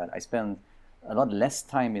work is that I spend a lot less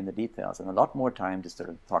time in the details and a lot more time just sort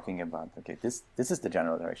of talking about, okay, this is the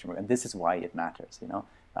general direction, and this is why it matters,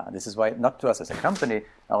 this is why, not to us as a company,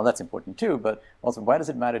 well, that's important too, but also why does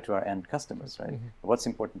it matter to our end customers, right? Mm-hmm. What's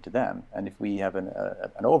important to them? And if we have an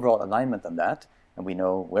overall alignment on that, and we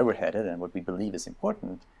know where we're headed and what we believe is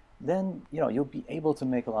important, then you'll be able to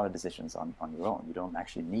make a lot of decisions on your own. You don't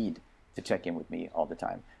actually need to check in with me all the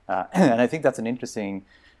time. And I think that's an interesting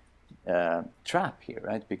trap here,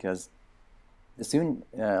 right? Because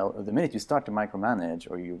the minute you start to micromanage,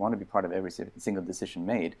 or you want to be part of every single decision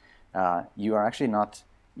made, you're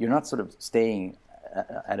not sort of staying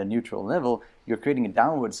at a neutral level. You're creating a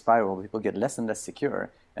downward spiral where people get less and less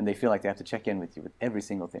secure, and they feel like they have to check in with you with every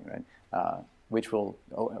single thing, right? Which will,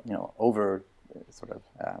 it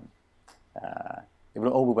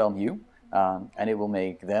will overwhelm you, and it will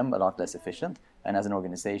make them a lot less efficient. And as an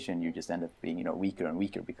organization, you just end up being, weaker and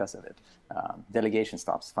weaker because of it. Delegation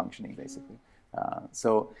stops functioning, basically.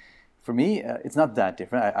 So for me, it's not that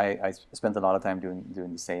different. I spent a lot of time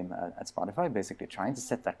doing the same at Spotify, basically trying to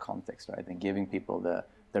set that context, right, and giving people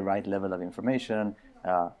the right level of information,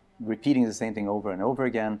 repeating the same thing over and over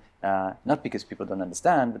again, not because people don't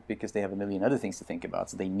understand, but because they have a million other things to think about,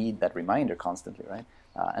 so they need that reminder constantly, right?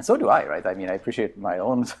 And so do I, right? I mean, I appreciate my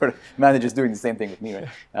own sort of managers doing the same thing with me,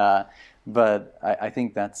 right? But I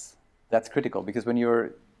think that's critical, because when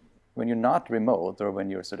you're not remote, or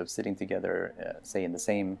when you're sort of sitting together, say in the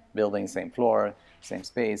same building, same floor, same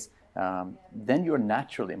space, then you're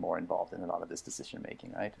naturally more involved in a lot of this decision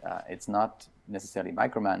making, right? It's not necessarily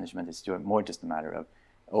micromanagement, it's more just a matter of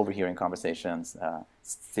overhearing conversations,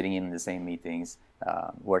 sitting in the same meetings,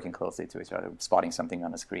 working closely to each other, spotting something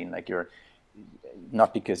on a screen. Like, you're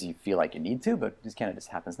not because you feel like you need to, but this kind of just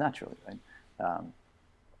happens naturally, right?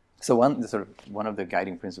 So one of the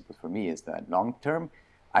guiding principles for me is that long term,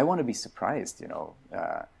 I want to be surprised,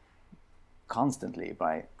 constantly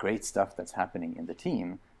by great stuff that's happening in the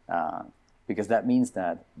team, because that means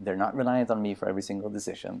that they're not reliant on me for every single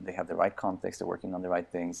decision. They have the right context, they're working on the right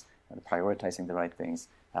things, they're prioritizing the right things,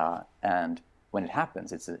 and when it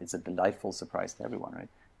happens, it's a delightful surprise to everyone, right?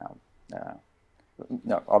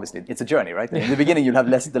 No, obviously it's a journey, right? In the beginning, you'll have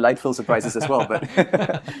less delightful surprises as well,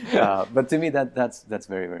 but to me that's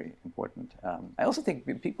very, very important. I also think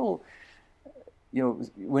people,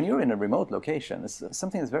 when you're in a remote location, it's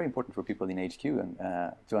something that's very important for people in HQ and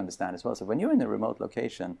to understand as well. So when you're in a remote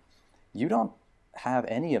location, you don't have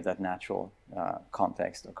any of that natural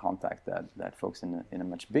context or contact that folks in a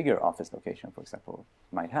much bigger office location, for example,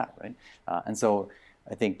 might have, right? And so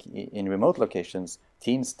I think in remote locations,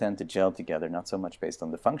 teams tend to gel together, not so much based on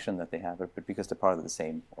the function that they have, but because they're part of the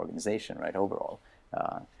same organization, right, overall.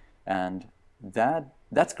 And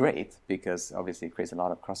that's great, because obviously it creates a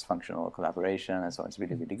lot of cross-functional collaboration, and so it's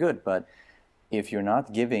really, really good. But if you're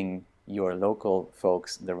not giving your local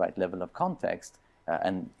folks the right level of context,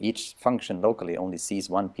 and each function locally only sees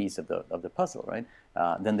one piece of the puzzle, right?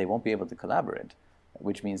 Then they won't be able to collaborate,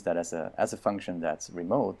 which means that as a function that's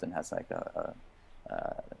remote and has like a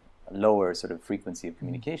lower sort of frequency of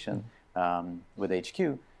communication with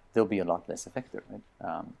HQ, they'll be a lot less effective,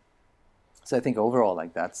 right? So I think overall,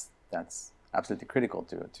 like that's absolutely critical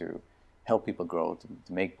to help people grow, to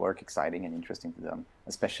make work exciting and interesting to them,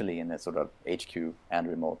 especially in a sort of HQ and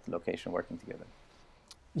remote location working together.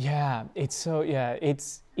 Yeah, it's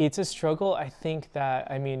a struggle. I think that,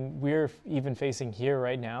 I mean, we're even facing here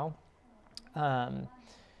right now.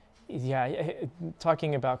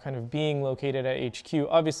 Talking about kind of being located at HQ.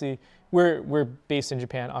 Obviously, we're based in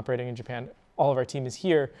Japan, operating in Japan. All of our team is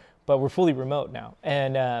here, but we're fully remote now.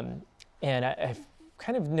 And I've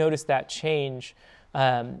kind of noticed that change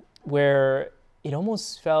where it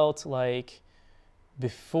almost felt like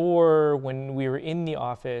before, when we were in the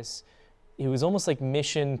office, it was almost like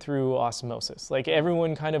mission through osmosis. Like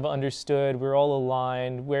everyone kind of understood, we were all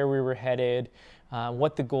aligned, where we were headed,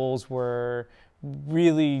 what the goals were,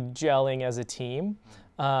 really gelling as a team.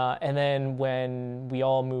 And then when we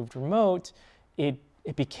all moved remote, it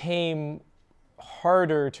became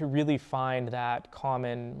harder to really find that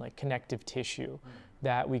common like connective tissue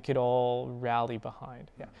that we could all rally behind.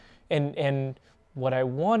 Yeah. And what I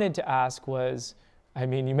wanted to ask was, I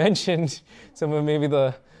mean, you mentioned some of maybe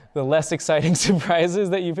the less exciting surprises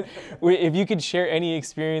that if you could share any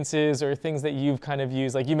experiences or things that you've kind of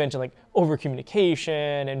used, like you mentioned, like over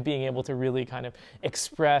communication and being able to really kind of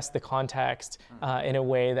express the context in a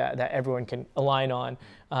way that everyone can align on,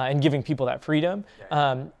 and giving people that freedom.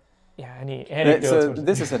 Any anecdotes? So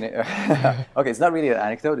this is okay. It's not really an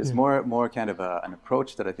anecdote. It's more kind of an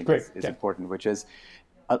approach that I think is important, which is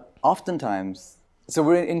oftentimes. So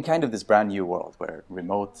we're in kind of this brand new world where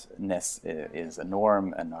remoteness is a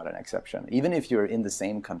norm and not an exception. Even if you're in the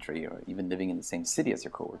same country or even living in the same city as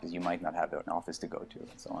your coworkers, you might not have an office to go to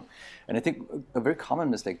and so on. And I think a very common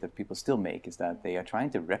mistake that people still make is that they are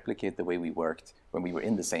trying to replicate the way we worked when we were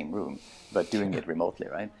in the same room, but doing it remotely,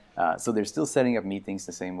 right? So they're still setting up meetings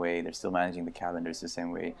the same way. They're still managing the calendars the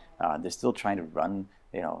same way. They're still trying to run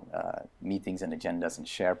meetings and agendas and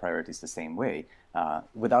share priorities the same way,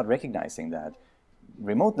 without recognizing that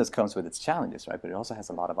remoteness comes with its challenges, right? But it also has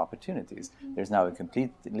a lot of opportunities. There's now a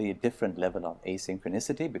completely different level of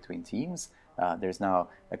asynchronicity between teams. There's now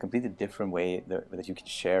a completely different way that you can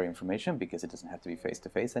share information, because it doesn't have to be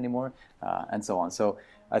face-to-face anymore, and so on. So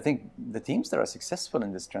I think the teams that are successful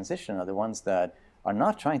in this transition are the ones that are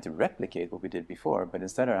not trying to replicate what we did before, but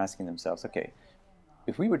instead are asking themselves, okay,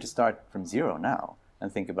 if we were to start from zero now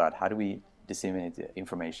and think about how do we disseminate the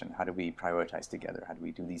information, how do we prioritize together, how do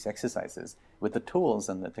we do these exercises with the tools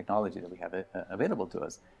and the technology that we have available to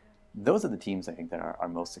us, those are the teams I think that are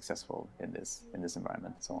most successful in this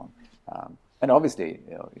environment and so on. And obviously,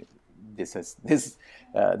 these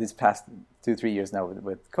past 2-3 years now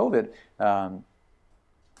with COVID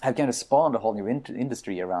have kind of spawned a whole new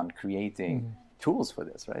industry around creating tools for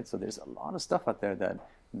this, right? So there's a lot of stuff out there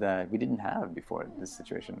that we didn't have before this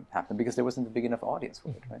situation happened, because there wasn't a big enough audience for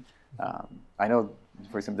it, right? I know,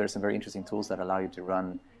 for example, there's some very interesting tools that allow you to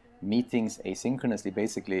run meetings asynchronously.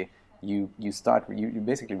 Basically, you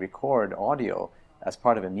basically record audio as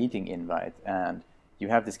part of a meeting invite, and you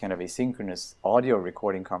have this kind of asynchronous audio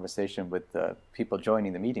recording conversation with the people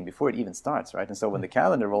joining the meeting before it even starts, right? And so when the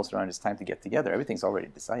calendar rolls around, it's time to get together. Everything's already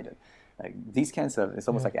decided. Like these kinds of, it's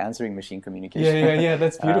almost like answering machine communication. Yeah,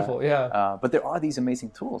 that's beautiful, but there are these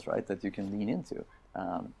amazing tools, right, that you can lean into.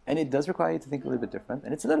 And it does require you to think a little bit different.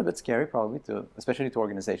 And it's a little bit scary probably, especially to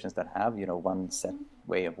organizations that have, one set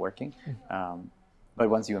way of working. But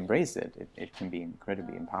once you embrace it, it can be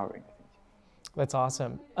incredibly empowering, I think. That's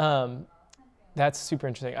awesome. That's super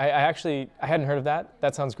interesting. I hadn't heard of that.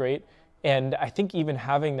 That sounds great. And I think even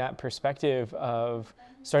having that perspective of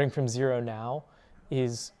starting from zero now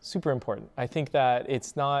is super important. I think that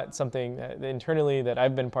it's not something that internally that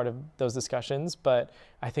I've been part of those discussions, but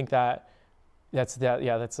I think that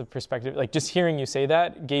that's a perspective. Like just hearing you say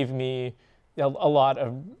that gave me a lot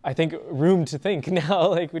of, I think, room to think now,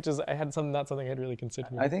 like, which is, not something I'd really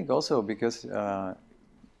considered. I think also because,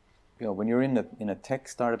 when you're in a tech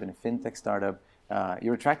startup, in a fintech startup,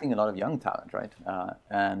 you're attracting a lot of young talent, right?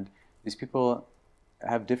 And these people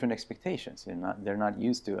have different expectations. They're not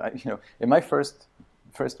used to, in my first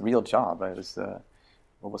real job, I was,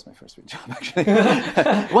 what was my first real job actually?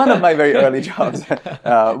 One of my very early jobs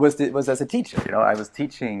was as a teacher. I was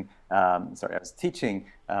teaching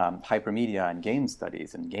hypermedia and game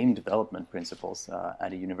studies and game development principles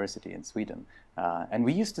at a university in Sweden. And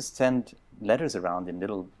we used to send letters around in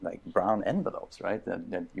little like brown envelopes, right?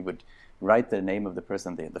 That you would write the name of the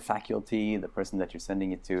person, the faculty, the person that you're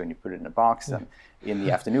sending it to, and you put it in a box, and in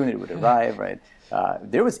the afternoon it would arrive, right?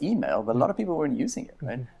 There was email, but a lot of people weren't using it,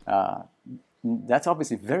 right? That's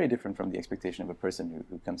obviously very different from the expectation of a person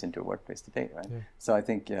who comes into a workplace today, right? Yeah. So I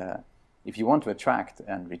think if you want to attract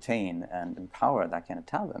and retain and empower that kind of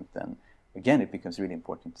talent, then again, it becomes really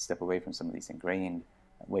important to step away from some of these ingrained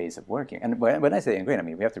ways of working. And when I say ingrained, I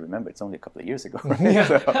mean, we have to remember it's only a couple of years ago, right?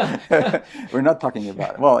 Yeah. So we're not talking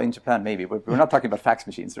about, well, in Japan maybe, but we're not talking about fax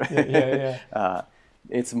machines, right? Yeah.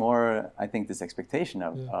 It's more, I think, this expectation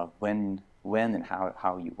of when and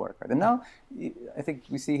how you work, right? And now, I think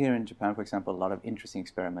we see here in Japan, for example, a lot of interesting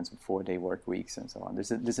experiments with 4-day work weeks and so on. There's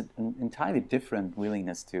an entirely different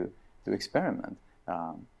willingness to experiment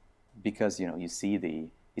because you see the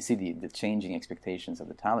changing expectations of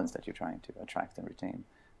the talents that you're trying to attract and retain.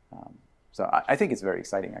 So I think it's very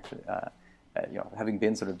exciting, actually. Having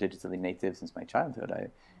been sort of digitally native since my childhood,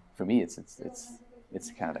 for me, it's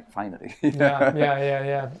kind of like finally.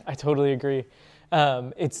 Yeah. I totally agree.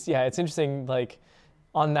 It's interesting. Like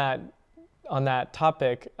on that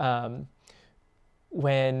topic, so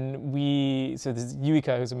this is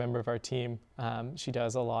Yuika, who's a member of our team. She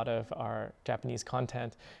does a lot of our Japanese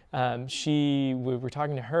content. We were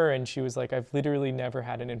talking to her, and she was like, "I've literally never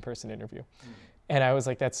had an in-person interview." And I was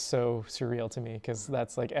like, that's so surreal to me, because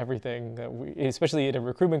that's like everything that especially at a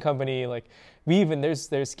recruitment company, like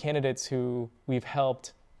there's candidates who we've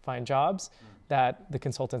helped find jobs that the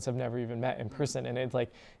consultants have never even met in person. And it's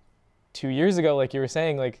like 2 years ago, like you were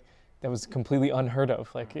saying, like that was completely unheard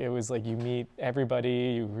of. Like it was like you meet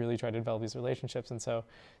everybody, you really try to develop these relationships. And so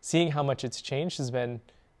seeing how much it's changed has been,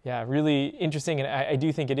 really interesting. And I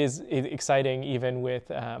do think it is exciting, even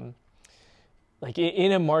with, like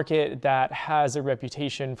in a market that has a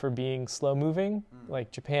reputation for being slow moving,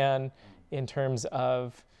 like Japan, in terms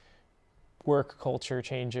of work culture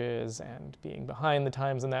changes and being behind the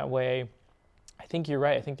times in that way. I think you're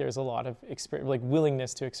right. I think there's a lot of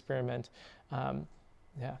willingness to experiment.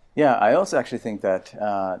 Yeah, I also actually think that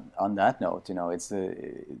on that note,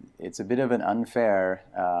 it's a bit of an unfair,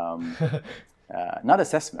 not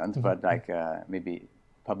assessment, but like maybe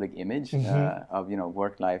public image of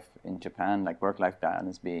work life in Japan, like work-life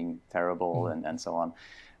balance being terrible and so on.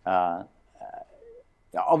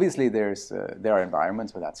 Obviously, there are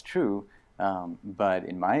environments where that's true, but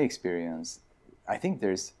in my experience, I think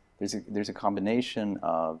there's a combination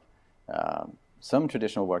of some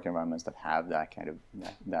traditional work environments that have that kind of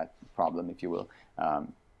that problem, if you will.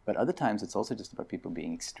 But other times, it's also just about people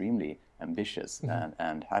being extremely ambitious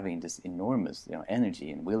and having this enormous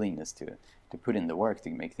energy and willingness to put in the work to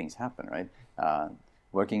make things happen, right?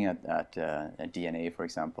 Working at DNA, for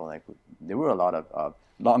example, like there were a lot of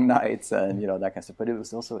long nights and that kind of stuff, but it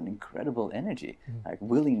was also an incredible energy, like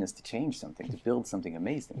willingness to change something, to build something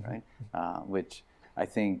amazing, right? Which I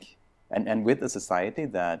think, and with a society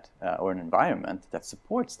that or an environment that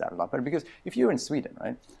supports that a lot better. Because if you're in Sweden,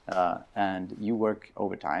 right, and you work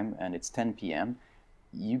overtime and it's 10 p.m.,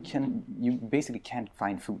 you basically can't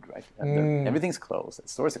find food, right? Everything's closed.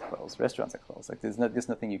 Stores are closed. Restaurants are closed. Like there's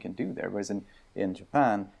nothing you can do there. Whereas in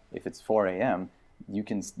Japan, if it's 4 a.m., you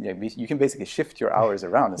can basically shift your hours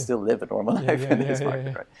around and still live a normal life in this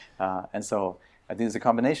market, right? And so I think there's a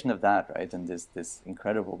combination of that, right, and this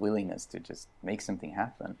incredible willingness to just make something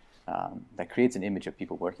happen that creates an image of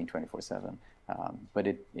people working 24/7. But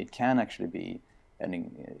it can actually be an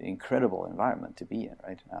incredible environment to be in,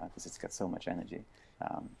 right? Because it's got so much energy.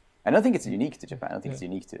 I don't think it's unique to Japan. I don't think it's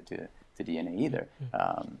unique to DNA either.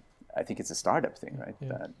 I think it's a startup thing, right?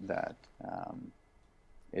 That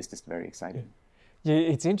is just very exciting. Yeah,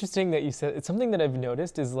 it's interesting that you said it's something that I've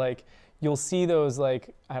noticed is like you'll see those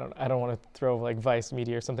like I don't want to throw like Vice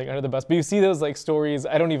Media or something under the bus, but you see those like stories.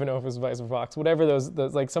 I don't even know if it was Vice or Vox, whatever those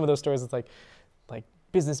like some of those stories. It's like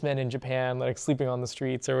businessmen in Japan like sleeping on the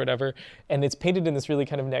streets or whatever, and it's painted in this really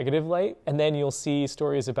kind of negative light. And then you'll see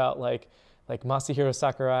stories about like Masahiro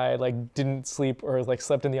Sakurai like didn't sleep or like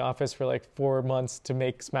slept in the office for like 4 months to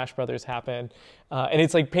make Smash Brothers happen, and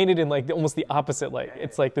it's like painted in like almost the opposite light.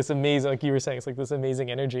 It's like this amazing, like you were saying, it's like this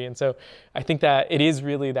amazing energy. And so I think that it is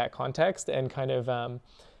really that context and kind of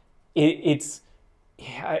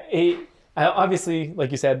obviously,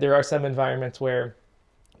 like you said, there are some environments where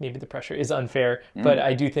maybe the pressure is unfair, but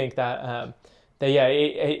I do think that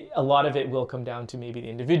a lot of it will come down to maybe the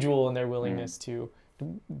individual and their willingness to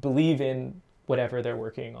believe in whatever they're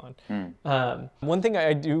working on. One thing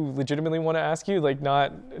I do legitimately want to ask you, like I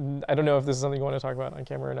don't know if this is something you want to talk about on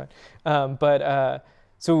camera or not, but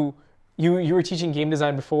so you were teaching game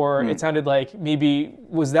design before. It sounded like maybe,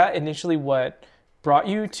 was that initially what brought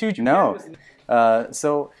you to Japan? No.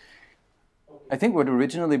 So I think what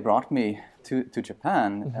originally brought me to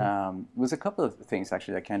Japan was a couple of things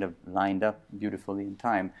actually that kind of lined up beautifully in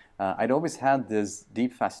time. I'd always had this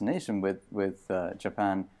deep fascination with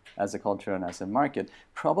Japan as a culture and as a market,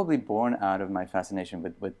 probably born out of my fascination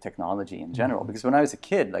with technology in general. Because when I was a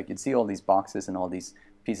kid, like you'd see all these boxes and all these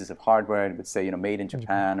pieces of hardware, and it would say, made in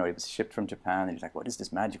Japan, or it was shipped from Japan, and you're like, what is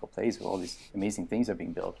this magical place where all these amazing things are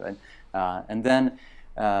being built, right? And then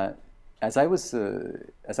as I was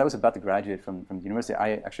about to graduate from the university,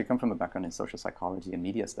 I actually come from a background in social psychology and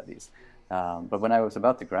media studies. But when I was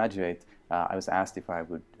about to graduate, I was asked if I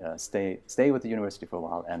would stay with the university for a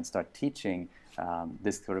while and start teaching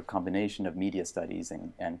this sort of combination of media studies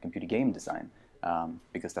and computer game design,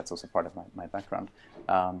 because that's also part of my background.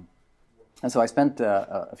 And so I spent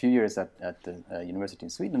a few years at the university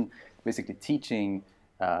in Sweden, basically teaching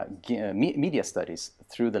media studies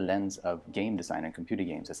through the lens of game design and computer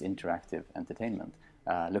games as interactive entertainment,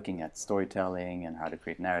 looking at storytelling and how to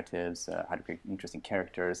create narratives, how to create interesting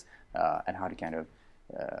characters, and how to kind of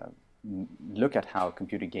look at how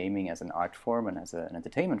computer gaming as an art form and as an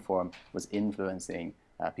entertainment form was influencing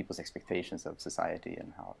people's expectations of society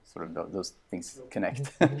and how sort of those things connect.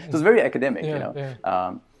 So it's very academic,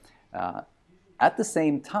 At the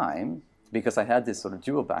same time, because I had this sort of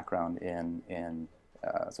dual background in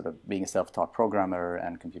sort of being a self-taught programmer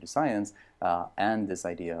and computer science, and this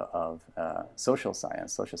idea of social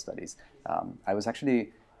science, social studies, I was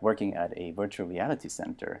actually working at a virtual reality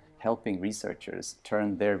center, helping researchers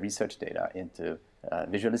turn their research data into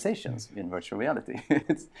visualizations in virtual reality.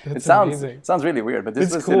 It sounds really weird, but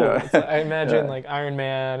this was cool. I imagine like Iron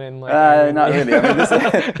Man and like not really. I mean,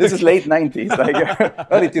 this is late '90s, like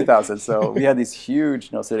early 2000s. So we had these huge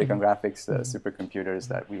Silicon Graphics supercomputers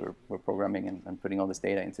that we were programming and putting all this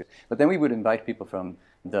data into. But then we would invite people from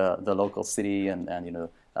the local city and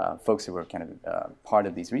folks who were kind of part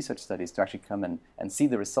of these research studies to actually come and see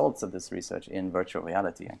the results of this research in virtual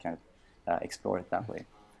reality and kind of explore it that way.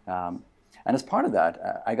 And as part of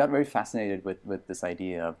that, I got very fascinated with this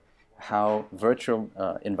idea of how virtual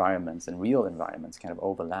environments and real environments kind of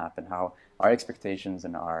overlap, and how our expectations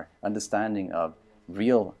and our understanding of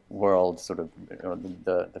real world, sort of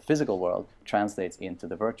the physical world, translates into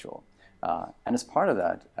the virtual. And as part of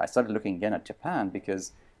that, I started looking again at Japan,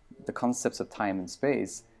 because the concepts of time and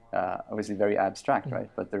space obviously very abstract, right?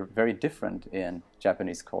 But they're very different in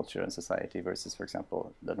Japanese culture and society versus, for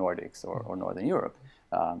example, the Nordics or Northern Europe.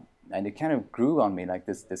 And it kind of grew on me, like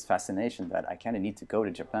this fascination that I kind of need to go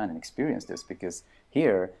to Japan and experience this, because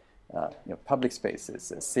here, public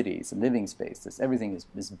spaces, cities, living spaces, everything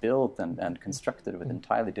is built and constructed with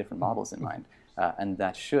entirely different models in mind. And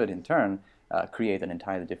that should, in turn, create an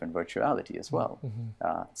entirely different virtuality as well.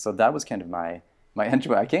 So that was kind of my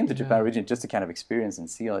entry. I came to Japan originally just to kind of experience and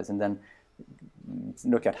see all this, and then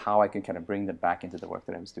look at how I can kind of bring that back into the work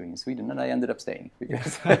that I was doing in Sweden, and I ended up staying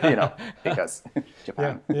because because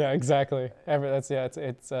Japan. Yeah, exactly.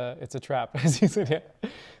 It's a trap, as you said. Yeah.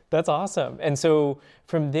 That's awesome. And so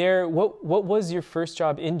from there, what was your first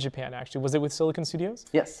job in Japan? Actually, was it with Silicon Studios?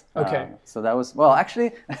 Yes. Okay. So that was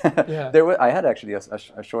actually I had actually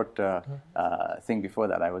a short thing before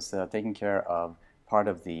that. I was taking care of part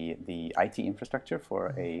of the IT infrastructure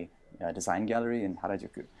for a design gallery in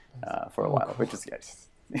Harajuku for a while, which is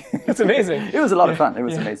it's amazing. It was a lot of fun. It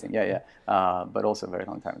was amazing. But also a very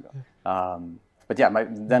long time ago. But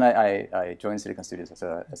then I joined Silicon Studios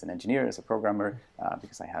as an engineer, as a programmer,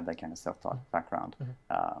 because I had that kind of self-taught background,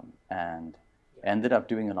 and ended up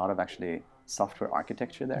doing a lot of actually software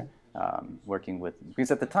architecture there, working with,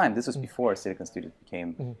 because at the time, this was before Silicon Studios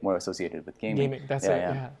became more associated with gaming. That's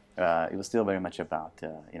it was still very much about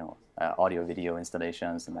audio, video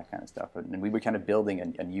installations and that kind of stuff. And we were kind of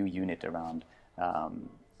building a new unit around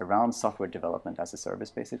software development as a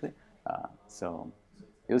service, basically. So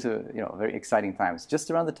it was a very exciting time. It's just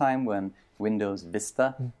around the time when Windows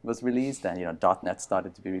Vista was released, and .NET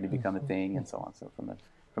started to really become a thing, and so on. So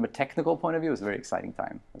from a technical point of view, it was a very exciting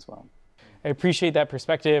time as well. I appreciate that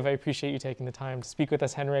perspective. I appreciate you taking the time to speak with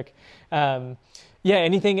us, Henrik.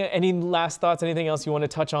 Any last thoughts, anything else you want to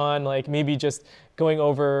touch on? Like maybe just going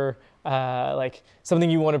over like something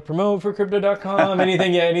you want to promote for Crypto.com,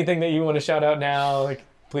 anything that you want to shout out now, like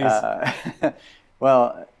please.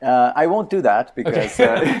 Well, I won't do that because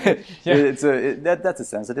that's a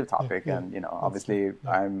sensitive topic, and obviously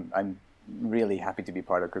I'm really happy to be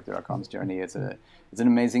part of Crypto.com's journey. It's an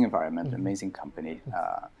amazing environment, an amazing company.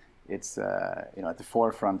 It's at the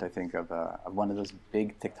forefront, I think, of one of those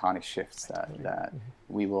big tectonic shifts that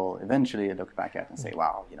we will eventually look back at and say,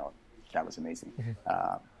 wow, that was amazing.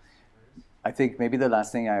 I think maybe the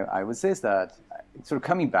last thing I would say is that, sort of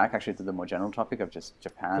coming back actually to the more general topic of just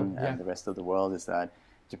Japan and the rest of the world, is that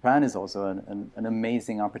Japan is also an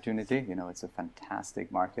amazing opportunity. It's a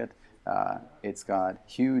fantastic market. It's got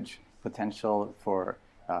huge potential for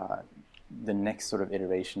the next sort of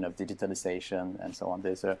iteration of digitalization and so on.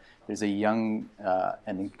 There's a young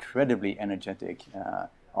and incredibly energetic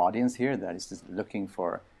audience here that is just looking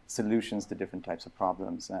for solutions to different types of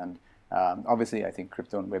problems. And obviously, I think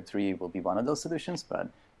crypto and Web3 will be one of those solutions, but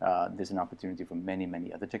there's an opportunity for many,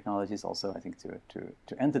 many other technologies also, I think, to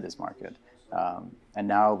enter this market. And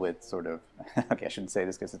now with sort of, okay, I shouldn't say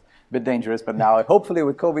this because it's a bit dangerous, but now hopefully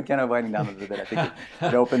with COVID kind of winding down a little bit, I think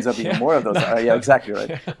it opens up even more of those. Yeah, exactly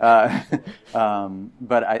right.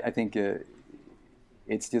 But I think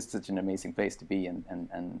it's just such an amazing place to be and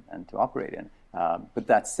to operate in. But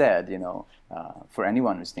that said, for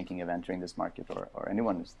anyone who's thinking of entering this market or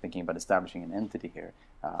anyone who's thinking about establishing an entity here,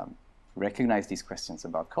 recognize these questions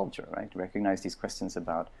about culture, right? Recognize these questions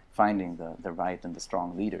about finding the right and the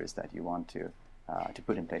strong leaders that you want to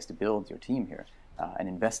put in place to build your team here, and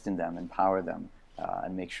invest in them, empower them,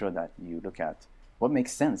 and make sure that you look at what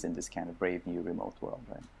makes sense in this kind of brave new remote world,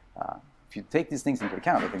 right? If you take these things into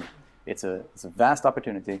account, I think it's a vast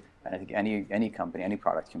opportunity, and I think any company, any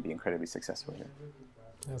product can be incredibly successful here.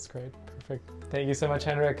 That's great. Perfect. Thank you so much,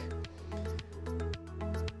 Henrik.